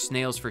have enough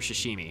snails for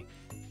sashimi.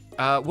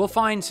 We'll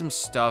find some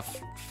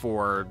stuff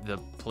for the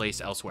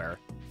place elsewhere.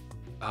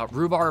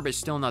 Rhubarb is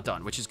still not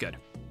done, which is good.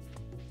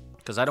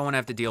 Because I don't want to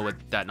have to deal with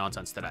that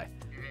nonsense today.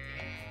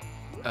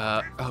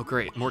 Oh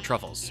great, more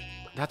truffles.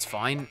 That's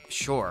fine,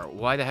 sure,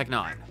 why the heck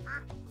not?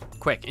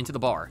 Quick, into the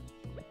bar.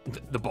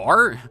 The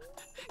bar?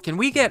 Can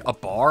we get a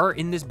bar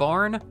in this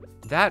barn?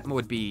 That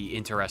would be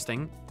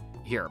interesting.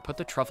 Here, put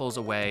the truffles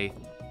away.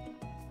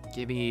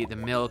 Give me the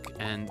milk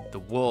and the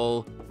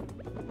wool.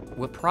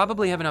 We'll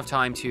probably have enough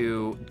time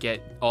to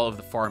get all of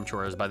the farm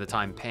chores by the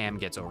time Pam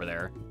gets over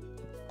there.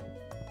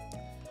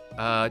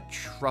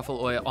 Truffle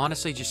oil.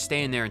 Honestly, just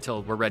stay in there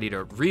until we're ready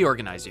to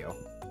reorganize you.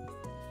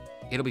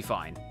 It'll be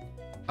fine.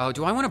 Oh,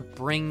 do I want to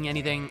bring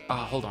anything? Oh,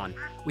 hold on.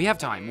 We have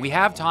time. We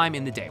have time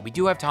in the day. We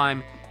do have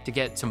time to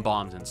get some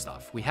bombs and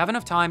stuff. We have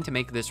enough time to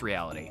make this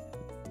reality.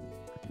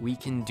 We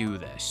can do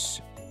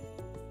this.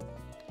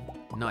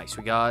 Nice.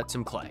 We got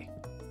some clay.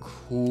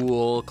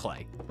 Cool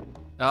clay.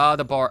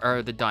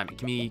 The diamond.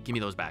 Give me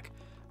those back.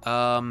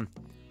 Bomb.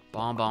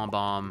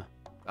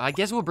 I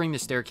guess we'll bring the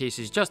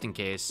staircases just in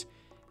case.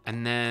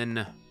 And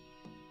then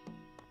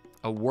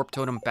a warp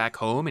totem back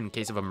home in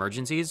case of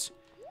emergencies.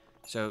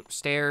 So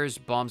stairs,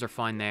 bombs are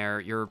fine there.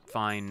 You're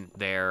fine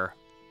there.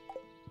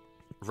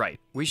 Right.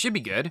 We should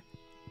be good.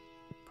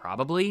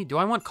 Probably. Do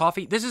I want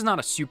coffee? This is not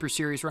a super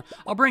serious run.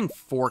 I'll bring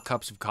 4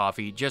 cups of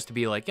coffee just to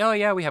be like, oh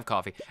yeah, we have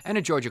coffee. And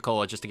a Georgia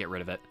Cola just to get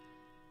rid of it.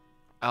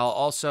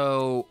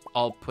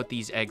 I'll put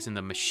these eggs in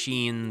the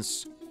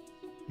machines.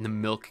 And the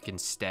milk can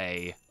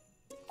stay.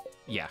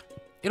 Yeah,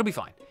 it'll be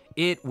fine.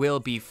 It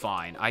will be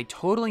fine. I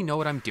totally know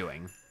what I'm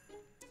doing.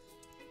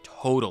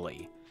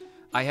 Totally.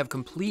 I have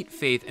complete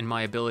faith in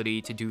my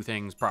ability to do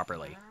things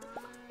properly.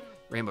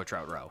 Rainbow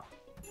trout roe.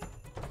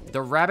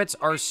 The rabbits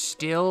are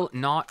still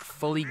not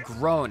fully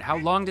grown. How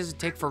long does it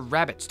take for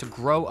rabbits to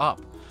grow up?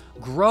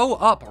 Grow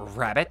up,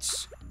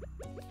 rabbits.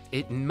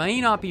 It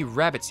may not be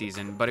rabbit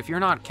season, but if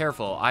you're not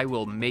careful, I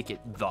will make it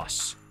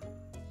thus.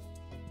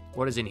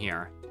 What is in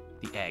here?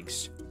 The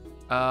eggs.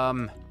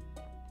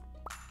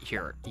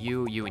 Here,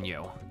 you, and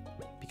you.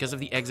 Because of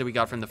the eggs that we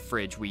got from the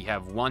fridge, we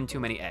have 1 too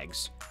many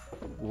eggs.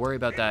 We'll worry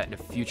about that in a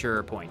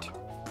future point.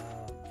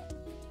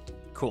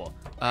 Cool.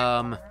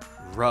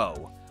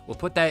 Roe. We'll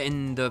put that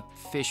in the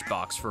fish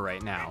box for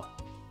right now.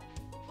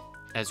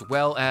 As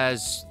well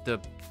as the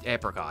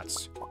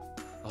apricots.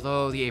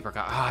 Although the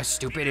apricot,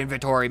 stupid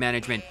inventory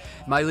management.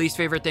 My least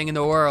favorite thing in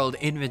the world,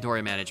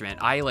 inventory management.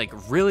 I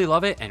really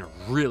love it and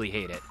really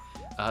hate it.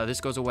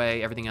 This goes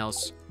away, everything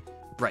else.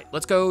 Right,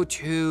 let's go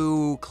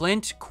to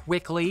Clint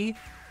quickly.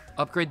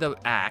 Upgrade the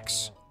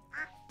axe.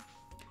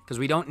 Because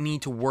we don't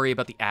need to worry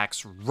about the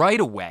axe right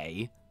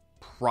away.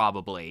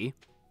 Probably.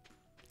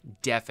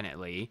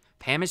 Definitely.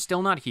 Pam is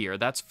still not here,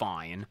 that's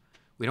fine.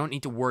 We don't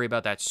need to worry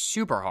about that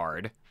super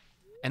hard.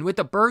 And with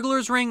the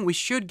burglar's ring, we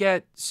should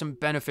get some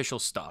beneficial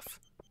stuff.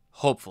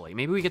 Hopefully.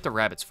 Maybe we get the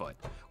rabbit's foot.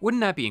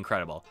 Wouldn't that be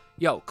incredible?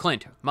 Yo,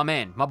 Clint, my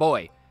man, my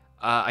boy.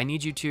 I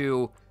need you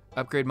to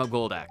upgrade my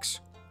gold axe.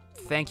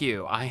 Thank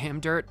you. I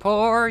am dirt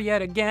poor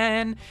yet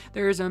again.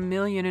 There's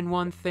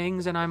 1,000,001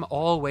 things and I'm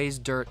always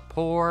dirt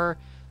poor.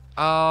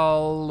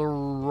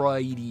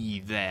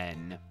 Alrighty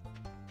then.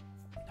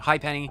 Hi,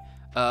 Penny.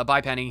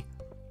 Bye, Penny.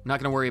 I'm not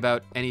gonna worry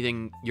about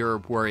anything you're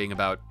worrying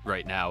about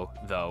right now,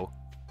 though.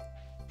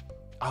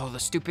 Oh, the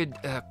stupid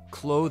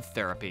clothes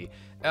therapy.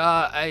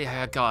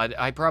 God,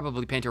 I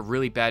probably paint a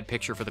really bad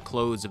picture for the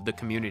clothes of the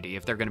community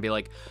if they're gonna be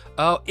like,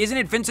 oh, isn't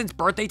it Vincent's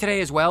birthday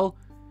today as well?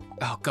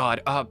 Oh,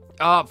 God,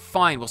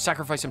 fine, we'll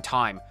sacrifice some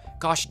time.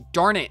 Gosh,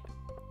 darn it.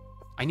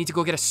 I need to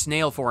go get a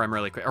snail for him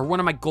really quick, or one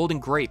of my golden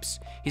grapes.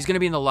 He's gonna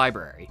be in the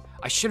library.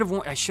 I should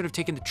have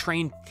taken the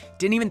train.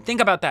 Didn't even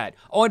think about that.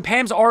 Oh, and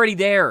Pam's already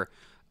there.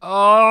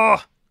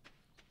 Oh.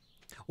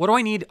 What do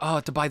I need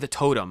to buy the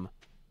totem?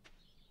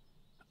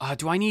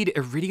 Do I need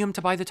iridium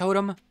to buy the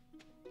totem?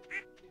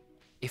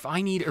 If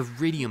I need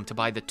iridium to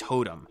buy the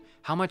totem,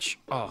 how much?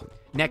 Oh,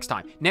 next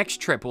time.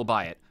 Next trip, we'll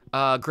buy it.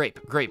 Grape.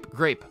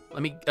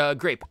 Let me,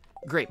 grape,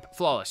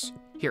 flawless.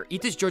 Here,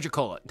 eat this Georgia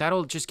Cola.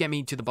 That'll just get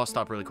me to the bus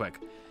stop really quick.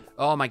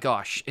 Oh my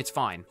gosh, it's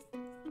fine.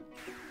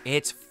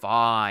 It's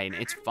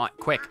fine.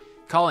 Quick,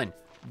 Collin,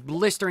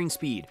 blistering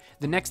speed.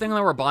 The next thing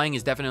that we're buying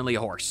is definitely a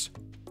horse.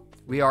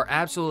 We are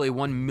absolutely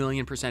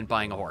 1,000,000%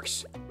 buying a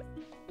horse.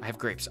 I have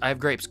grapes.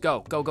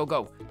 Go.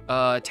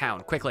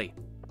 Town, quickly.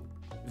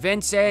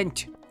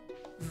 Vincent!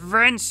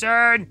 Are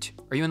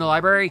you in the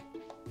library?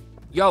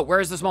 Yo,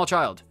 where's the small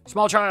child?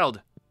 Small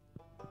child!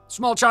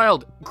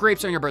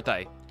 Grapes on your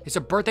birthday. It's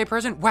a birthday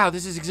present? Wow,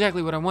 this is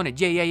exactly what I wanted.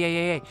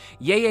 Yay.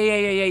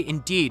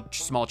 Indeed,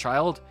 small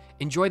child.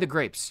 Enjoy the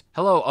grapes.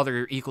 Hello,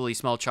 other equally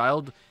small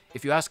child.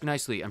 If you ask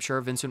nicely, I'm sure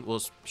Vincent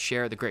will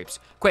share the grapes.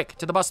 Quick,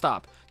 to the bus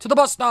stop.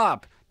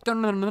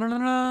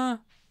 I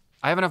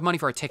have enough money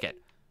for a ticket.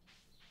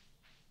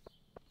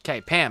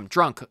 Okay, Pam,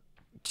 drunk.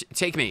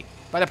 Take me.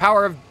 By the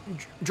power of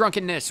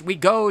drunkenness, we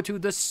go to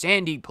the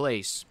sandy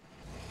place.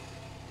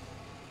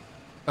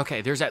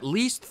 Okay, there's at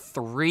least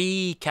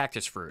 3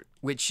 cactus fruit,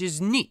 which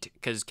is neat,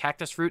 because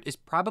cactus fruit is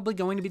probably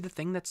going to be the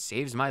thing that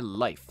saves my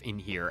life in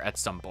here at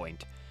some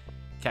point.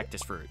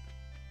 Cactus fruit.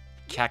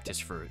 Cactus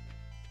fruit.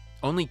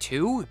 Only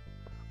 2?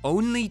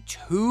 Only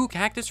 2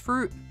 cactus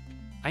fruit?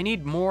 I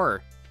need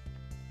more.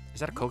 Is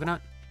that a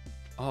coconut?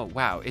 Oh,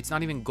 wow. It's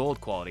not even gold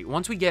quality.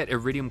 Once we get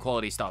iridium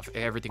quality stuff,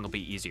 everything will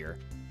be easier.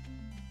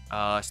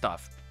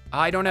 Stuff.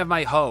 I don't have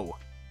my hoe.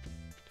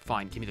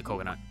 Fine, give me the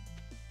coconut.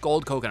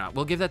 Gold coconut.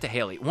 We'll give that to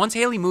Haley. Once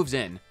Haley moves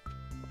in,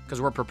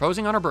 because we're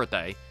proposing on her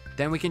birthday,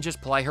 then we can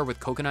just ply her with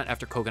coconut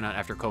after coconut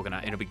after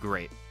coconut. It'll be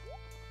great.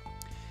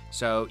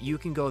 So you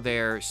can go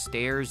there.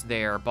 Stairs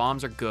there.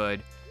 Bombs are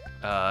good.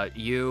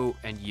 You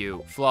and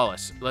you.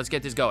 Flawless. Let's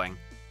get this going.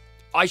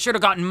 I should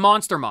have gotten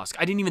Monster Musk.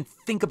 I didn't even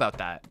think about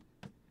that.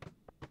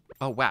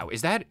 Oh, wow.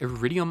 Is that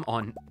iridium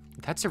on...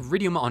 That's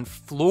iridium on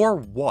floor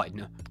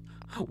 1.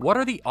 What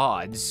are the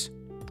odds?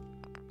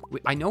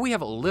 I know we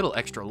have a little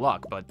extra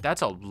luck, but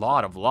that's a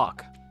lot of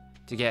luck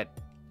to get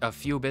a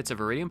few bits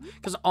of iridium.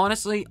 Because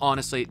honestly,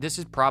 this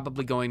is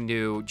probably going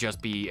to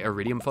just be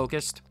iridium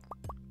focused.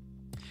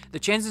 The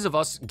chances of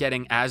us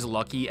getting as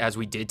lucky as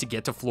we did to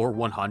get to floor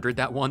 100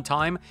 that one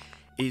time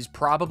is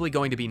probably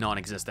going to be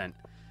non-existent.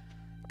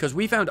 Because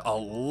we found a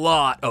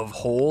lot of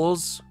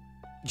holes,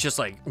 just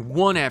like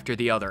one after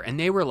the other. And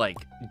they were like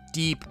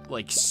deep,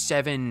 like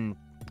 6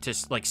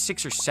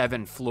 or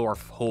 7 floor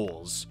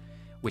holes,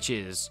 which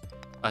is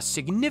a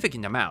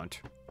significant amount.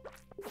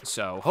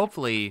 So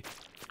hopefully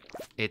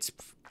it's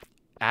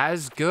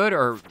as good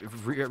or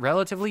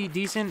relatively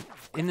decent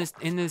in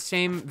the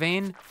same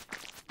vein.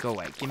 Go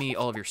away. Give me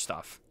all of your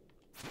stuff.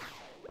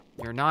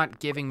 You're not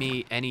giving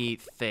me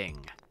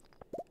anything.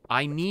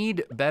 I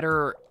need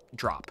better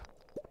drop.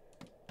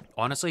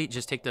 Honestly,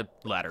 just take the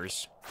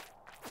ladders.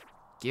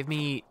 Give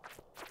me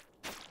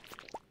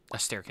a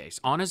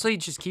staircase. Honestly,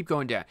 just keep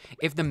going down.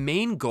 If the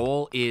main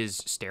goal is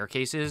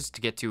staircases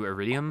to get to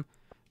iridium,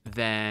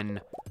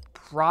 then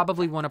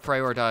probably want to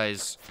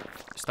prioritize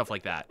stuff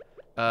like that.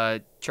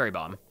 Cherry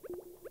bomb.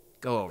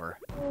 Go over.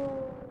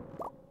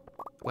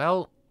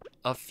 Well,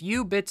 a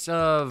few bits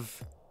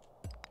of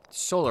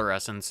solar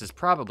essence is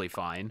probably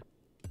fine.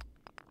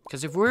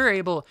 Because if we're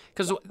able...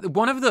 Because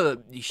one of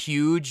the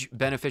huge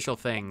beneficial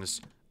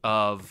things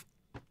of...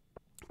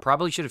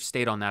 Probably should have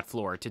stayed on that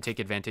floor to take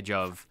advantage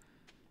of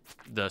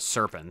the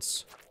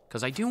serpents.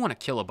 Because I do want to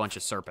kill a bunch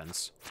of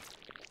serpents.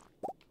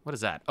 What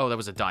is that? Oh, that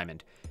was a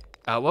diamond.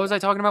 What was I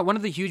talking about? One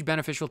of the huge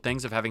beneficial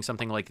things of having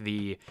something like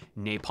the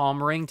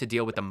napalm ring to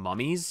deal with the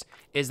mummies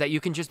is that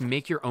you can just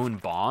make your own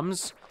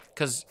bombs.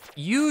 Because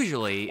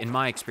usually, in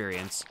my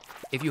experience,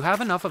 if you have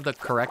enough of the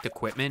correct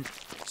equipment,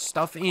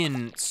 stuff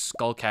in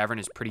Skull Cavern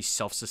is pretty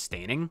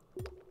self-sustaining.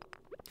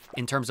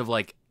 In terms of,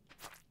 like,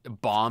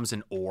 bombs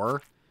and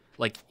ore.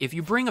 Like, if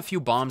you bring a few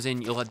bombs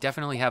in, you'll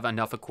definitely have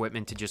enough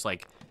equipment to just,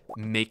 like,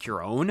 make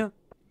your own.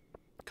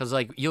 Because,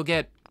 like, you'll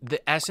get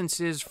the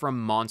essences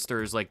from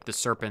monsters, like the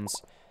serpents...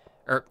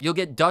 Or you'll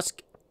get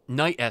dusk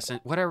night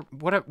essence.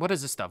 What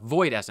is this stuff?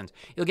 Void essence.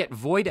 You'll get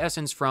void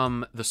essence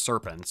from the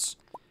serpents.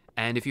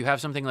 And if you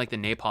have something like the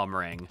napalm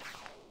ring,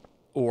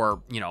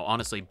 or, you know,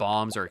 honestly,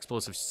 bombs or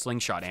explosive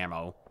slingshot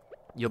ammo,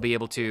 you'll be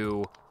able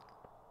to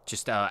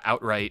just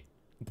outright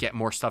get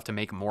more stuff to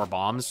make more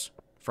bombs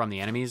from the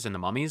enemies and the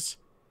mummies.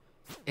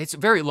 It's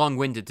very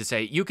long-winded to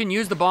say, you can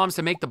use the bombs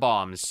to make the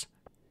bombs.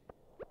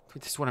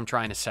 This is what I'm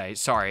trying to say.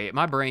 Sorry,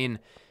 my brain,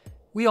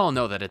 we all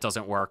know that it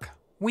doesn't work.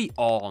 We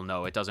all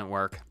know it doesn't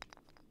work.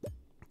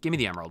 Give me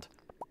the emerald.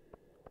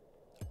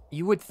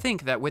 You would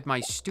think that with my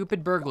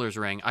stupid burglar's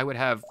ring, I would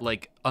have,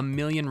 like,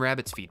 1,000,000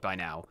 rabbit's feet by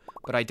now.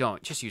 But I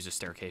don't. Just use a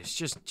staircase.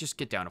 Just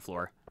get down a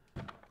floor.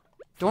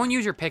 Don't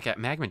use your pickaxe.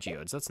 Magma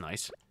geodes, that's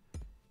nice.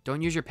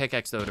 Don't use your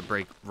pickaxe, though, to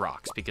break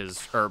rocks,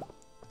 because... Or,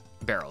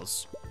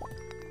 barrels.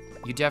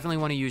 You definitely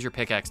want to use your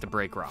pickaxe to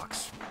break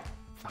rocks.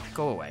 Oh,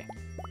 go away.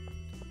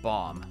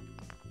 Bomb.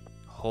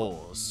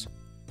 Holes.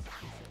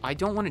 I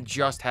don't want to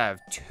just have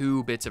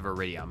 2 bits of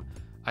iridium.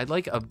 I'd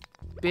like a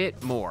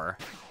bit more.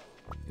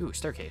 Ooh,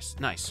 staircase.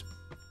 Nice.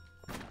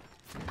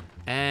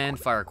 And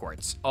fire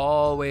quartz.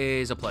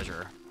 Always a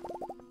pleasure.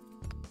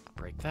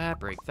 Break that,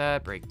 break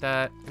that, break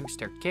that. Ooh,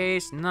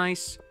 staircase.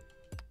 Nice.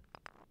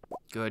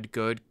 Good,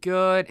 good,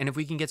 good. And if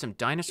we can get some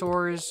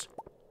dinosaurs...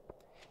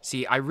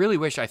 See, I really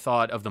wish I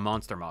thought of the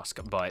Monster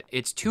Musk, but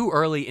it's too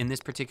early in this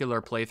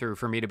particular playthrough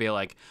for me to be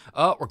like,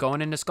 oh, we're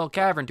going into Skull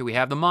Cavern. Do we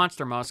have the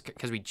Monster Musk?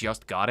 Because we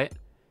just got it.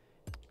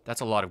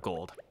 That's a lot of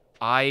gold.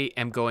 I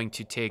am going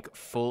to take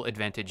full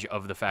advantage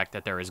of the fact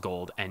that there is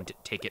gold and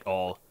take it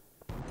all.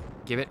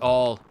 Give it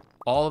all.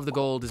 All of the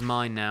gold is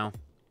mine now.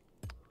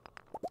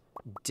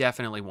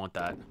 Definitely want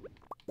that.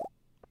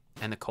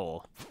 And the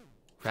coal.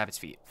 Rabbit's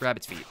feet,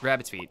 rabbit's feet,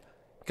 rabbit's feet.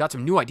 Got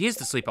some new ideas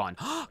to sleep on.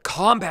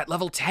 Combat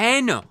level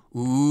 10.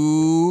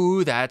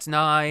 Ooh, that's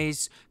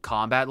nice.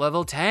 Combat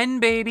level 10,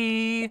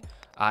 baby.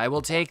 I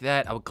will take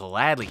that. I will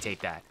gladly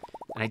take that.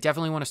 And I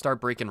definitely want to start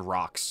breaking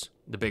rocks.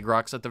 The big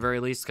rocks at the very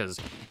least, because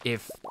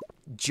if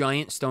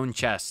giant stone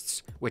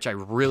chests, which I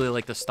really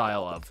like the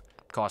style of,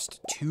 cost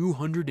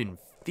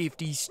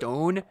 250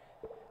 stone,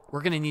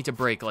 We're gonna need to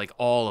break, like,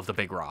 all of the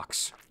big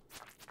rocks.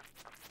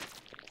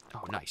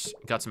 Oh, nice.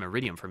 Got some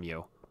iridium from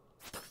you.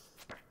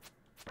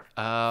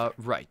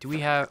 Right. We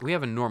have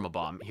a normal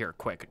bomb. Here,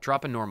 quick.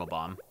 Drop a normal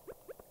bomb.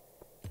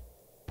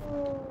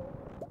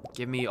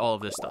 Give me all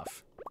of this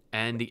stuff.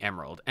 And the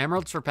emerald.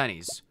 Emeralds for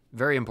pennies.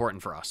 Very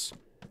important for us.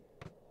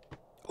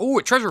 Oh,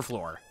 a treasure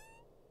floor.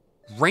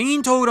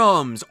 Rain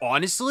totems.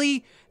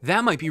 Honestly,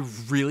 that might be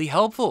really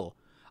helpful.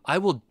 I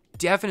will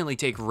definitely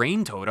take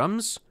rain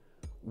totems.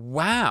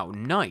 Wow,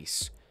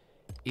 nice.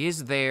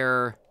 Is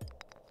there...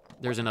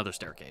 There's another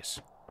staircase.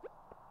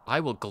 I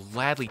will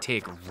gladly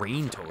take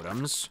rain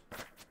totems.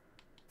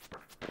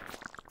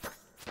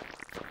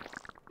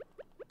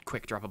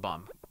 Quick, drop a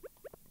bomb.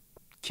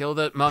 Kill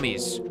the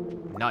mummies.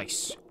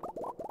 Nice.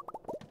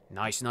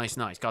 Nice, nice,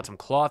 nice. Got some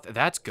cloth.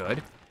 That's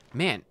good.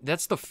 Man,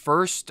 that's the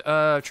first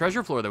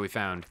treasure floor that we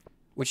found,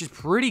 which is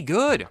pretty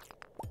good.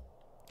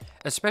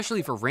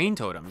 Especially for rain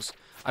totems.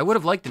 I would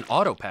have liked an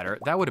auto petter.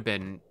 That would have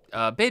been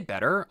a bit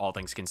better, all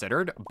things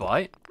considered.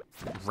 But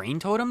rain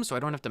totems, so I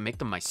don't have to make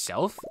them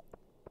myself?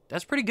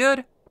 That's pretty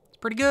good. It's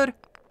pretty good.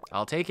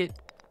 I'll take it.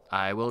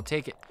 I will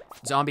take it.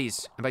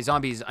 Zombies. And by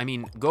zombies, I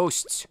mean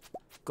ghosts.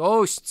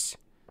 Ghosts.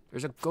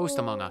 There's a ghost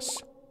among us.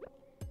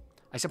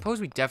 I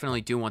suppose we definitely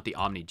do want the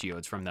Omni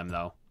Geodes from them,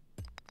 though.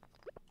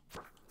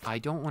 I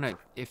don't want to...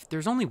 If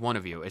there's only one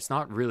of you, it's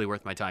not really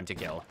worth my time to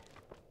kill.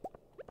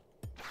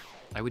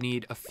 I would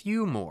need a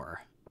few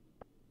more.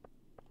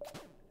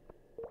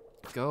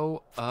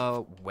 Go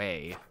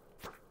away.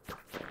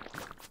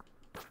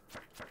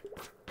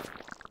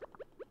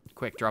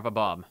 Quick, drop a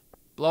bomb.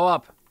 Blow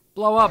up.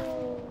 Blow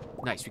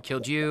up. Nice, we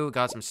killed you.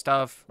 Got some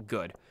stuff.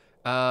 Good.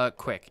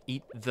 Quick,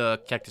 eat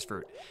the cactus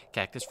fruit.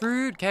 Cactus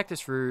fruit,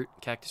 cactus fruit,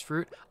 cactus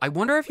fruit. I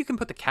wonder if you can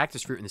put the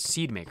cactus fruit in the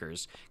seed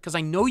makers. Because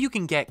I know you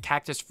can get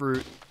cactus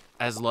fruit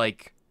as,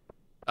 like,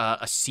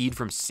 a seed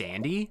from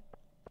Sandy.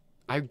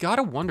 I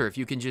gotta wonder if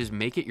you can just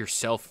make it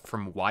yourself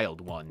from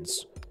wild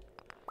ones.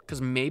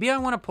 Because maybe I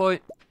want to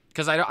put...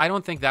 Because I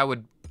don't think that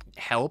would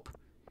help.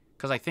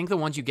 Because I think the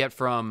ones you get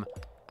from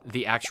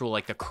the actual,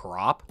 like, the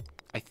crop...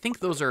 I think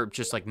those are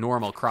just, like,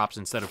 normal crops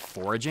instead of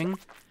foraging.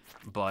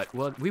 But,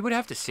 well, we would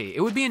have to see.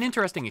 It would be an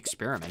interesting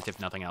experiment, if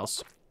nothing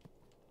else.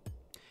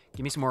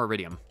 Give me some more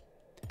iridium.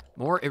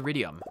 More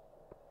iridium.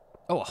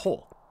 Oh, a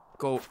hole.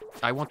 Go.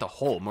 I want the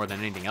hole more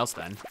than anything else,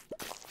 then.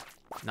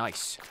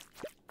 Nice.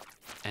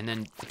 And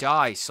then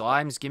die,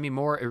 slimes. Give me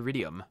more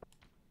iridium.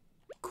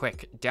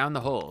 Quick, down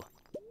the hole.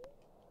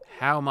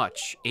 How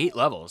much? 8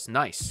 levels.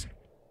 Nice.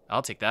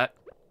 I'll take that.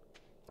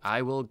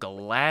 I will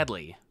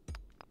gladly.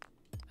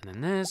 And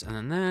then this, and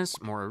then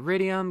this. More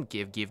iridium.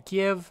 Give, give,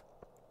 give.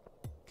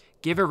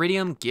 Give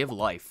iridium, give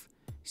life.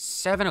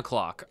 7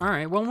 o'clock. All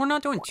right, well, we're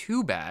not doing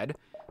too bad.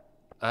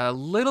 A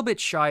little bit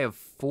shy of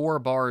 4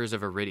 bars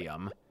of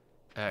iridium.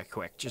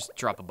 Quick, just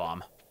drop a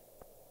bomb.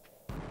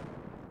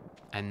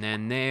 And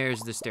then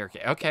there's the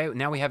staircase. Okay,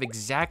 now we have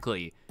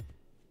exactly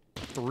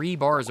 3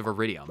 bars of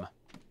iridium.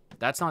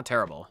 That's not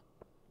terrible.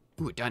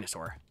 Ooh, a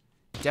dinosaur.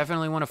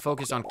 Definitely want to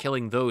focus on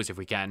killing those if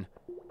we can.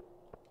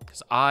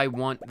 Because I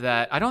want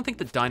that. I don't think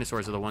the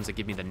dinosaurs are the ones that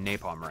give me the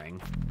napalm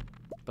ring.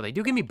 But they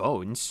do give me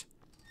bones.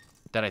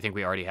 That I think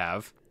we already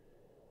have.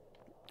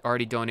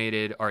 Already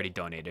donated, already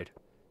donated.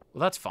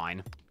 Well, that's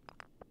fine.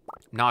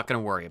 Not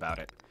gonna worry about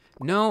it.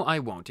 No, I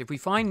won't. If we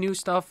find new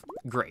stuff,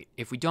 great.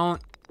 If we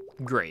don't,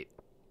 great.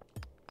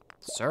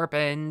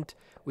 Serpent.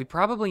 We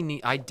probably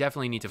need... I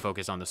definitely need to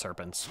focus on the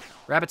serpents.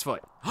 Rabbit's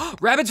foot.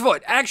 Rabbit's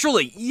foot!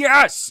 Actually,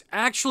 yes!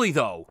 Actually,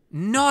 though.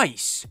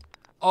 Nice!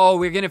 Oh,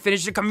 we're gonna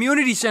finish the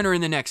community center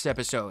in the next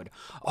episode.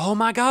 Oh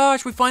my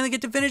gosh, we finally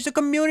get to finish the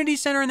community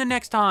center in the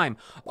next time.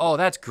 Oh,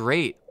 that's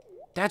great.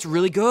 That's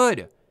really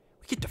good.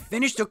 We get to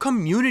finish the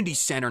community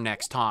center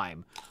next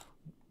time.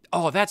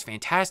 Oh, that's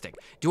fantastic.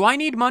 Do I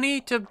need money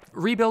to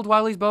rebuild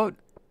Wiley's boat?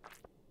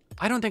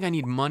 I don't think I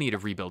need money to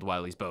rebuild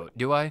Wiley's boat,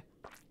 do I?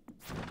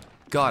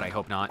 God, I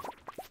hope not.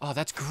 Oh,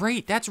 that's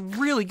great. That's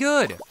really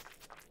good.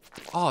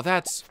 Oh,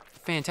 that's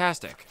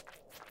fantastic.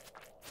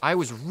 I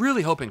was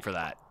really hoping for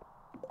that.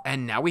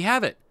 And now we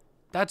have it.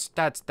 That's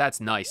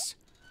nice.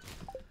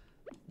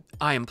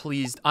 I am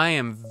pleased. I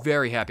am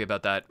very happy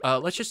about that.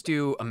 Let's just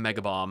do a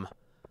mega bomb.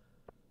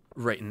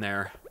 Right in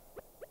there.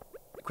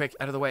 Quick,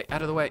 out of the way,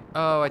 out of the way.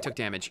 Oh, I took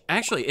damage.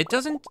 Actually, it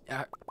doesn't...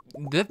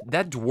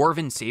 that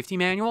dwarven safety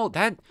manual,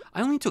 that...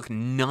 I only took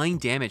 9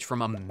 damage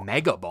from a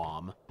mega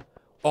bomb.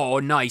 Oh,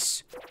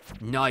 nice.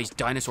 Nice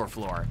dinosaur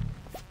floor.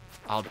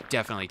 I'll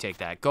definitely take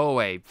that. Go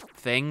away,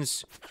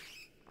 things.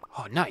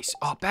 Oh, nice.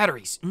 Oh,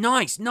 batteries.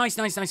 Nice, nice,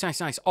 nice, nice, nice,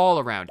 nice. All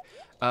around.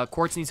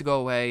 Quartz needs to go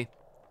away.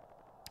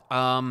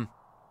 The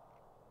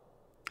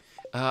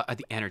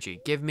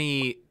energy. Give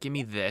me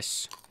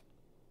this.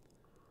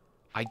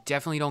 I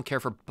definitely don't care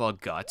for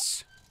bug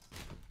guts.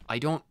 I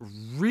don't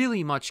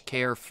really much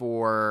care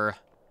for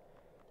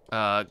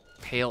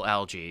pale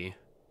algae.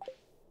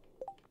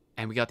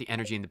 And we got the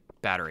energy in the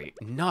battery.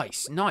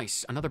 Nice,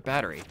 nice. Another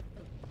battery.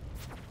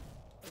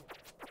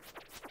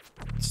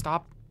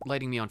 Stop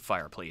lighting me on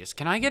fire, please.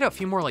 Can I get a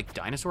few more, like,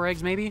 dinosaur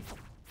eggs, maybe?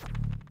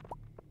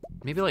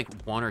 Maybe like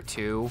 1 or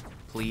 2,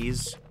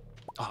 please.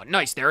 Oh,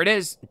 nice. There it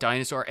is.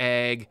 Dinosaur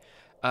egg.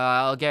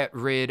 I'll get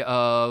rid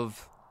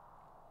of...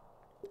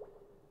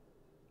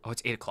 Oh,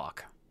 it's 8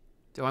 o'clock.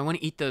 Do I want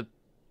to eat the...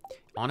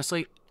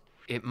 Honestly,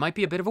 it might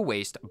be a bit of a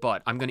waste,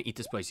 but I'm going to eat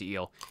the spicy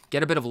eel.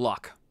 Get a bit of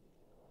luck.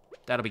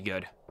 That'll be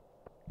good.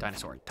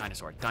 Dinosaur,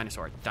 dinosaur,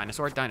 dinosaur,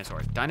 dinosaur,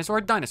 dinosaur,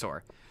 dinosaur,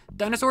 dinosaur.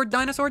 Dinosaur,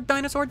 dinosaur,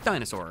 dinosaur,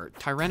 dinosaur.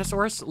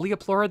 Tyrannosaurus,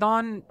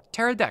 Leoplorodon,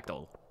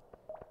 pterodactyl.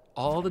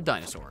 All the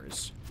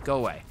dinosaurs. Go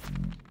away.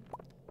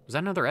 Was that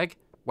another egg?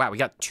 Wow, we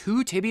got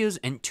 2 tibias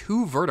and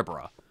 2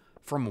 vertebra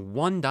from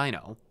 1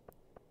 dino.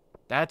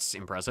 That's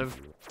impressive.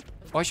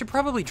 Oh, I should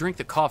probably drink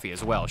the coffee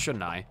as well,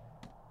 shouldn't I?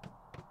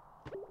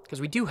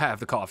 Because we do have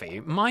the coffee.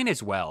 Mine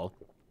as well.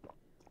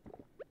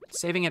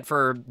 Saving it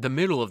for the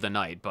middle of the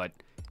night, but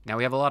now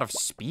we have a lot of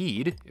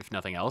speed, if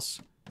nothing else.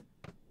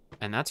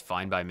 And that's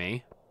fine by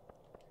me.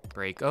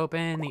 Break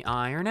open the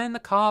iron and the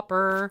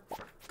copper.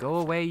 Go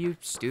away, you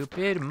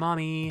stupid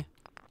mummy.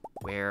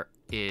 Where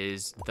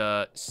is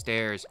the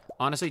stairs?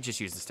 Honestly, just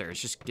use the stairs.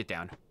 Just get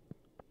down.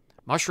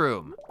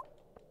 Mushroom.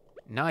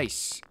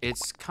 Nice.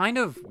 It's kind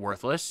of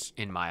worthless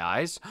in my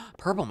eyes.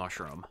 Purple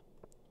mushroom.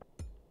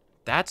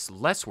 That's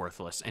less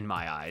worthless in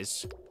my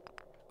eyes.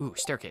 Ooh,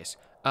 staircase.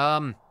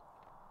 What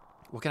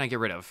can I get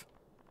rid of?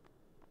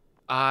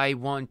 I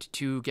want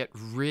to get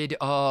rid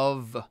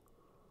of...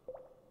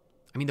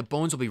 I mean, the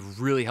bones will be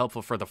really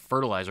helpful for the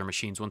fertilizer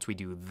machines once we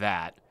do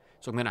that.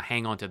 So I'm going to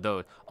hang on to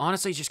those.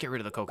 Honestly, just get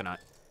rid of the coconut.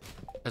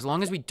 As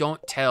long as we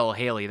don't tell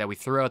Haley that we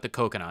threw out the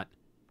coconut,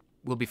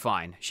 we'll be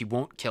fine. She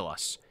won't kill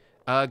us.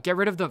 Get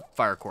rid of the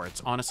fire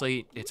quartz.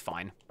 Honestly, it's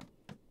fine.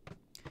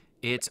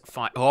 It's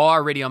fine. Oh,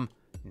 iridium.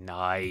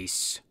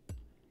 Nice.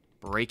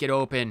 Break it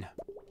open.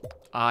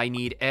 I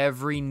need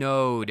every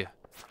node.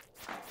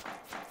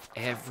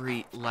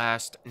 Every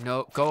last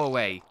node. Go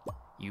away,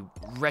 you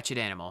wretched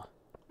animal.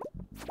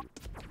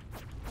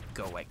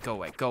 Go away, go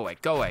away, go away,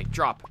 go away.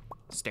 Drop.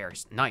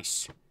 Stairs.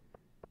 Nice.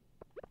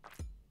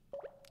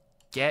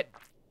 Get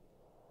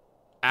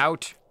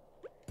out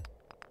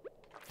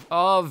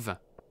of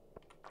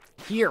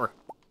here.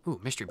 Ooh,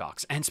 mystery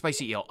box and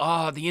spicy eel.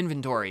 Oh, the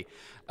inventory.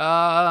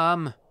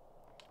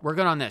 We're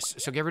good on this.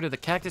 So get rid of the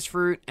cactus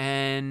fruit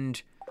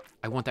and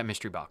I want that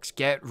mystery box.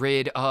 Get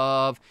rid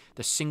of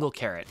the single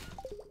carrot.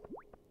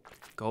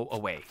 Go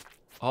away.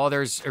 Oh,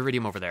 there's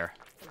iridium over there.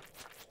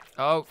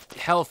 Oh,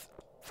 health.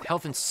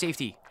 Health and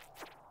safety.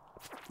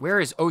 Where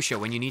is OSHA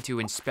when you need to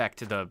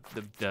inspect the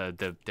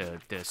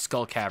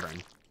skull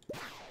cavern?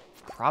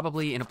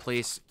 Probably in a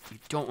place you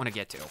don't want to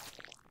get to.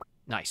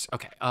 Nice.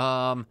 Okay.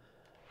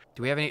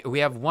 Do we have any? We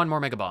have 1 more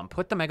mega bomb.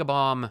 Put the mega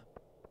bomb.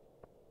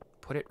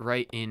 Put it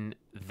right in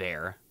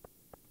there.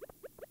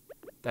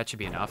 That should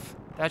be enough.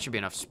 That should be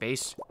enough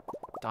space.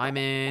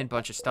 Diamond,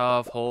 bunch of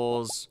stuff,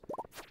 holes.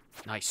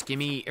 Nice.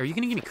 Gimme. Are you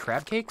gonna give me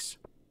crab cakes?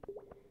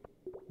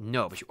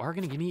 No, but you are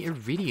gonna give me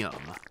iridium.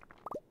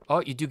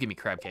 Oh, you do give me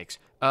crab cakes.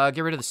 Get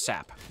rid of the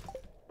sap.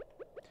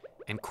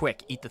 And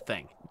quick, eat the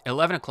thing.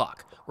 11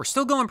 o'clock. We're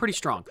still going pretty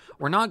strong.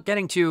 We're not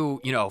getting to,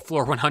 you know,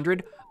 floor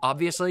 100,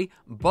 obviously,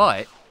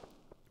 but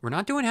we're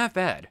not doing half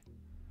bad.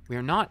 We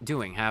are not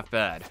doing half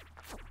bad.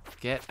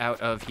 Get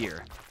out of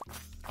here.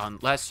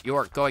 Unless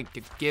you're going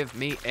to give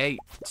me a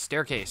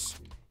staircase.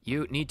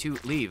 You need to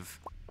leave.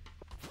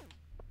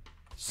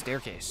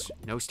 Staircase.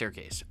 No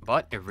staircase.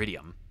 But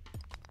iridium.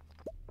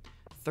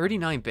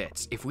 39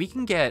 bits. If we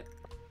can get...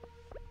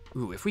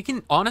 Ooh, if we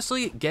can...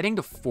 Honestly, getting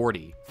to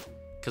 40.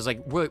 Because,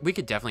 like, we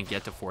could definitely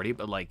get to 40.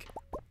 But, like,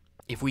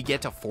 if we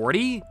get to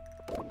 40,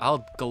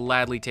 I'll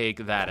gladly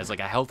take that as,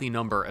 like, a healthy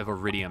number of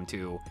iridium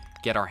to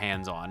get our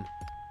hands on.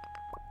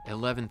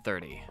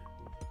 11:30.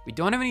 We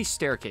don't have any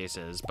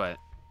staircases, but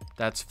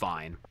that's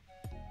fine.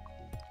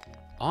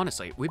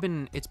 Honestly,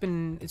 it's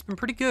been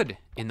pretty good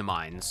in the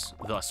mines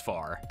thus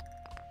far.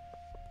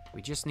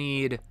 We just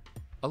need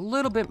a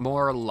little bit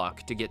more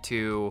luck to get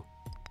to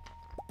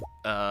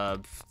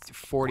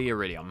 40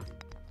 iridium.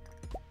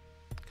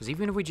 Because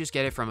even if we just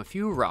get it from a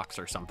few rocks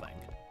or something,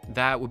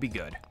 that would be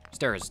good.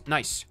 Stairs,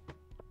 nice.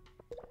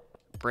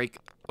 Break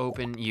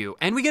open you.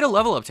 And we get a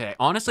level up today.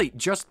 Honestly,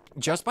 just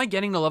by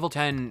getting the level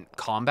 10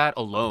 combat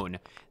alone,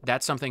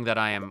 that's something that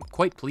I am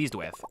quite pleased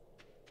with.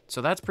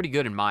 So that's pretty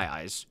good in my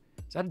eyes.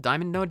 Is that a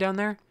diamond node down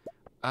there?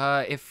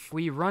 If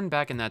we run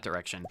back in that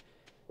direction,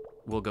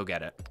 we'll go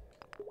get it.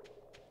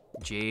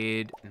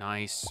 Jade,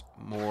 nice.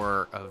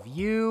 More of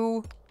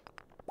you.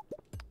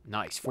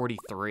 Nice,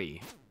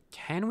 43.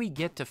 Can we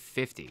get to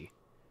 50?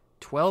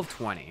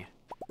 1220.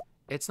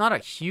 It's not a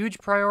huge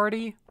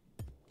priority.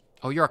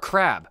 Oh, you're a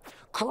crab.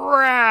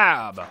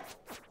 Crab!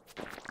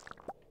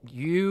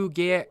 You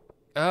get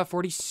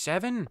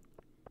 47?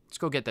 Let's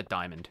go get that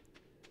diamond.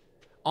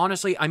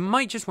 Honestly, I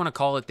might just want to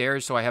call it there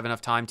so I have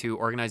enough time to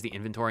organize the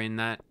inventory and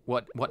that,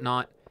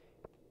 whatnot.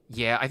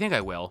 Yeah, I think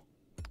I will.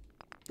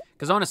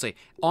 Because honestly,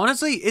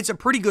 it's a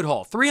pretty good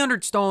haul.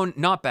 300 stone,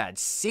 not bad.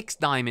 6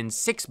 diamonds,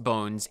 6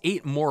 bones,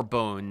 8 more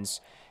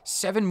bones,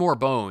 7 more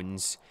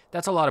bones.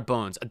 That's a lot of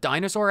bones. A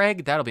dinosaur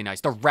egg, that'll be nice.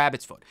 The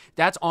rabbit's foot.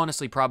 That's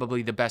honestly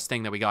probably the best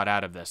thing that we got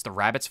out of this. The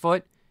rabbit's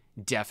foot,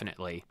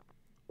 Definitely.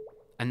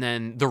 And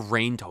then the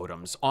rain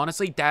totems.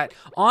 Honestly,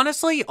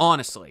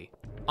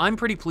 I'm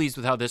pretty pleased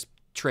with how this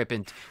trip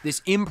and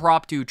this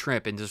impromptu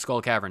trip into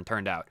Skull Cavern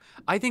turned out.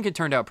 I think it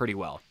turned out pretty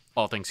well,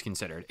 all things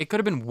considered. It could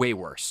have been way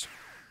worse.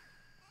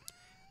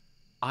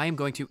 I am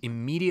going to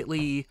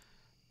immediately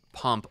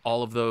pump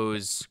all of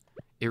those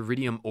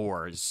iridium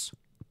ores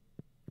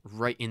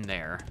right in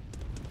there.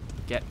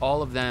 Get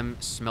all of them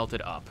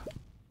smelted up.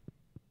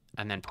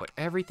 And then put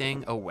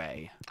everything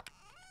away.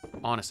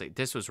 Honestly,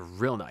 this was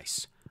real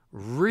nice.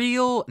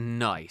 Real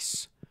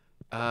nice.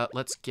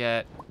 Let's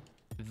get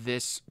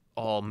this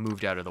all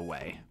moved out of the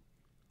way.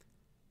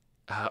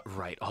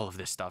 Right, all of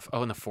this stuff.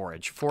 Oh, and the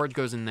forage. Forage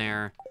goes in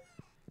there.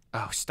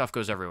 Oh, stuff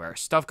goes everywhere.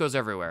 Stuff goes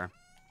everywhere.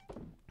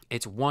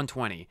 It's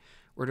 120.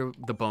 Where do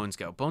the bones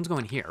go? Bones go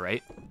in here,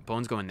 right?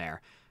 Bones go in there.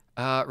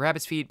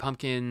 Rabbit's feet,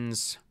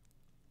 pumpkins,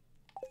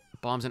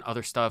 bombs and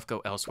other stuff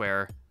go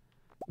elsewhere.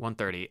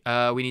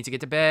 130. We need to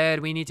get to bed.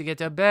 We need to get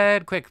to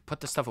bed. Quick,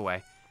 put the stuff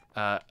away.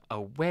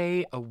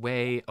 Away,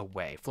 away,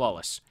 away.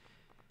 Flawless.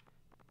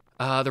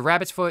 The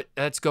rabbit's foot,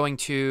 that's going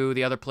to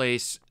the other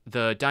place.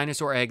 The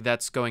dinosaur egg,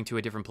 that's going to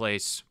a different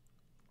place.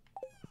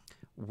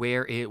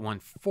 Where it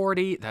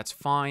 140, that's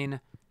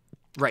fine.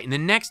 Right, in the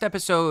next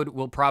episode,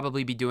 we'll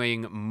probably be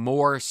doing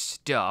more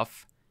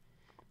stuff,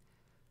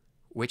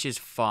 which is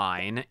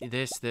fine.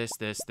 This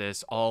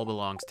all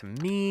belongs to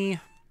me.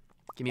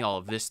 Give me all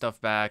of this stuff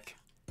back,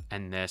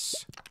 and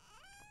this.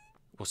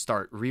 We'll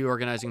start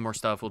reorganizing more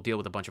stuff. We'll deal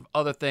with a bunch of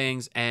other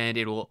things, and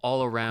it will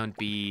all around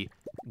be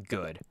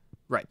good.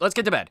 Right, let's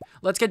get to bed.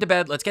 Let's get to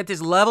bed. Let's get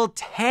this level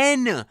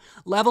 10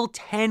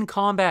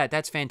 combat.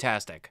 That's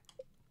fantastic.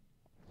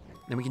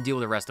 Then we can deal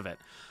with the rest of it.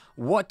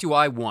 What do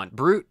I want?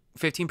 Brute,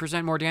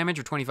 15% more damage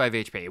or 25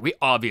 HP? We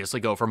obviously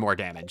go for more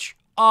damage.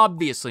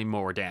 Obviously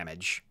more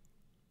damage.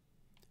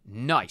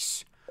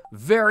 Nice.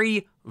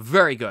 Very,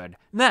 very good.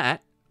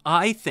 That,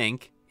 I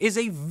think, is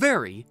a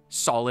very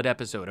solid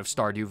episode of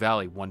Stardew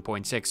Valley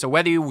 1.6. So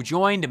whether you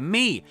joined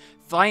me,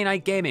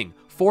 Finite Gaming,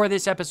 for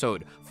this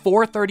episode,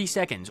 for 30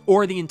 seconds,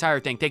 or the entire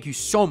thing, thank you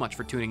so much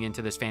for tuning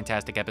into this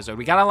fantastic episode.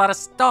 We got a lot of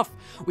stuff.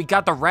 We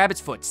got the rabbit's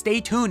foot.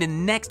 Stay tuned in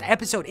the next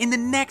episode. In the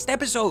next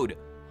episode,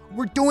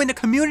 we're doing the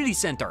community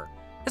center.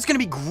 That's gonna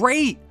be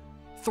great.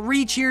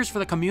 3 cheers for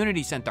the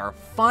community center.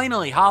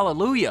 Finally,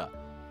 hallelujah.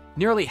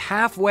 Nearly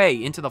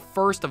halfway into the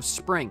first of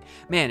spring.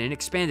 Man, it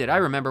expanded. I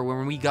remember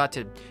when we got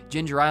to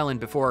Ginger Island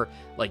before,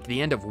 like,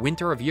 the end of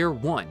winter of year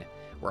 1.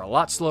 We're a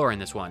lot slower in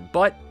this one,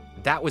 but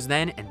that was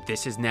then, and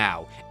this is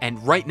now.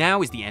 And right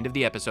now is the end of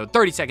the episode.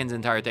 30 seconds,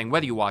 entire thing,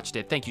 whether you watched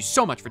it. Thank you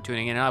so much for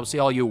tuning in, and I will see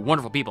all you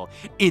wonderful people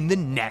in the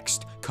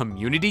next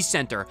community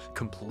center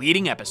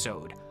completing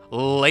episode.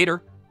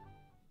 Later.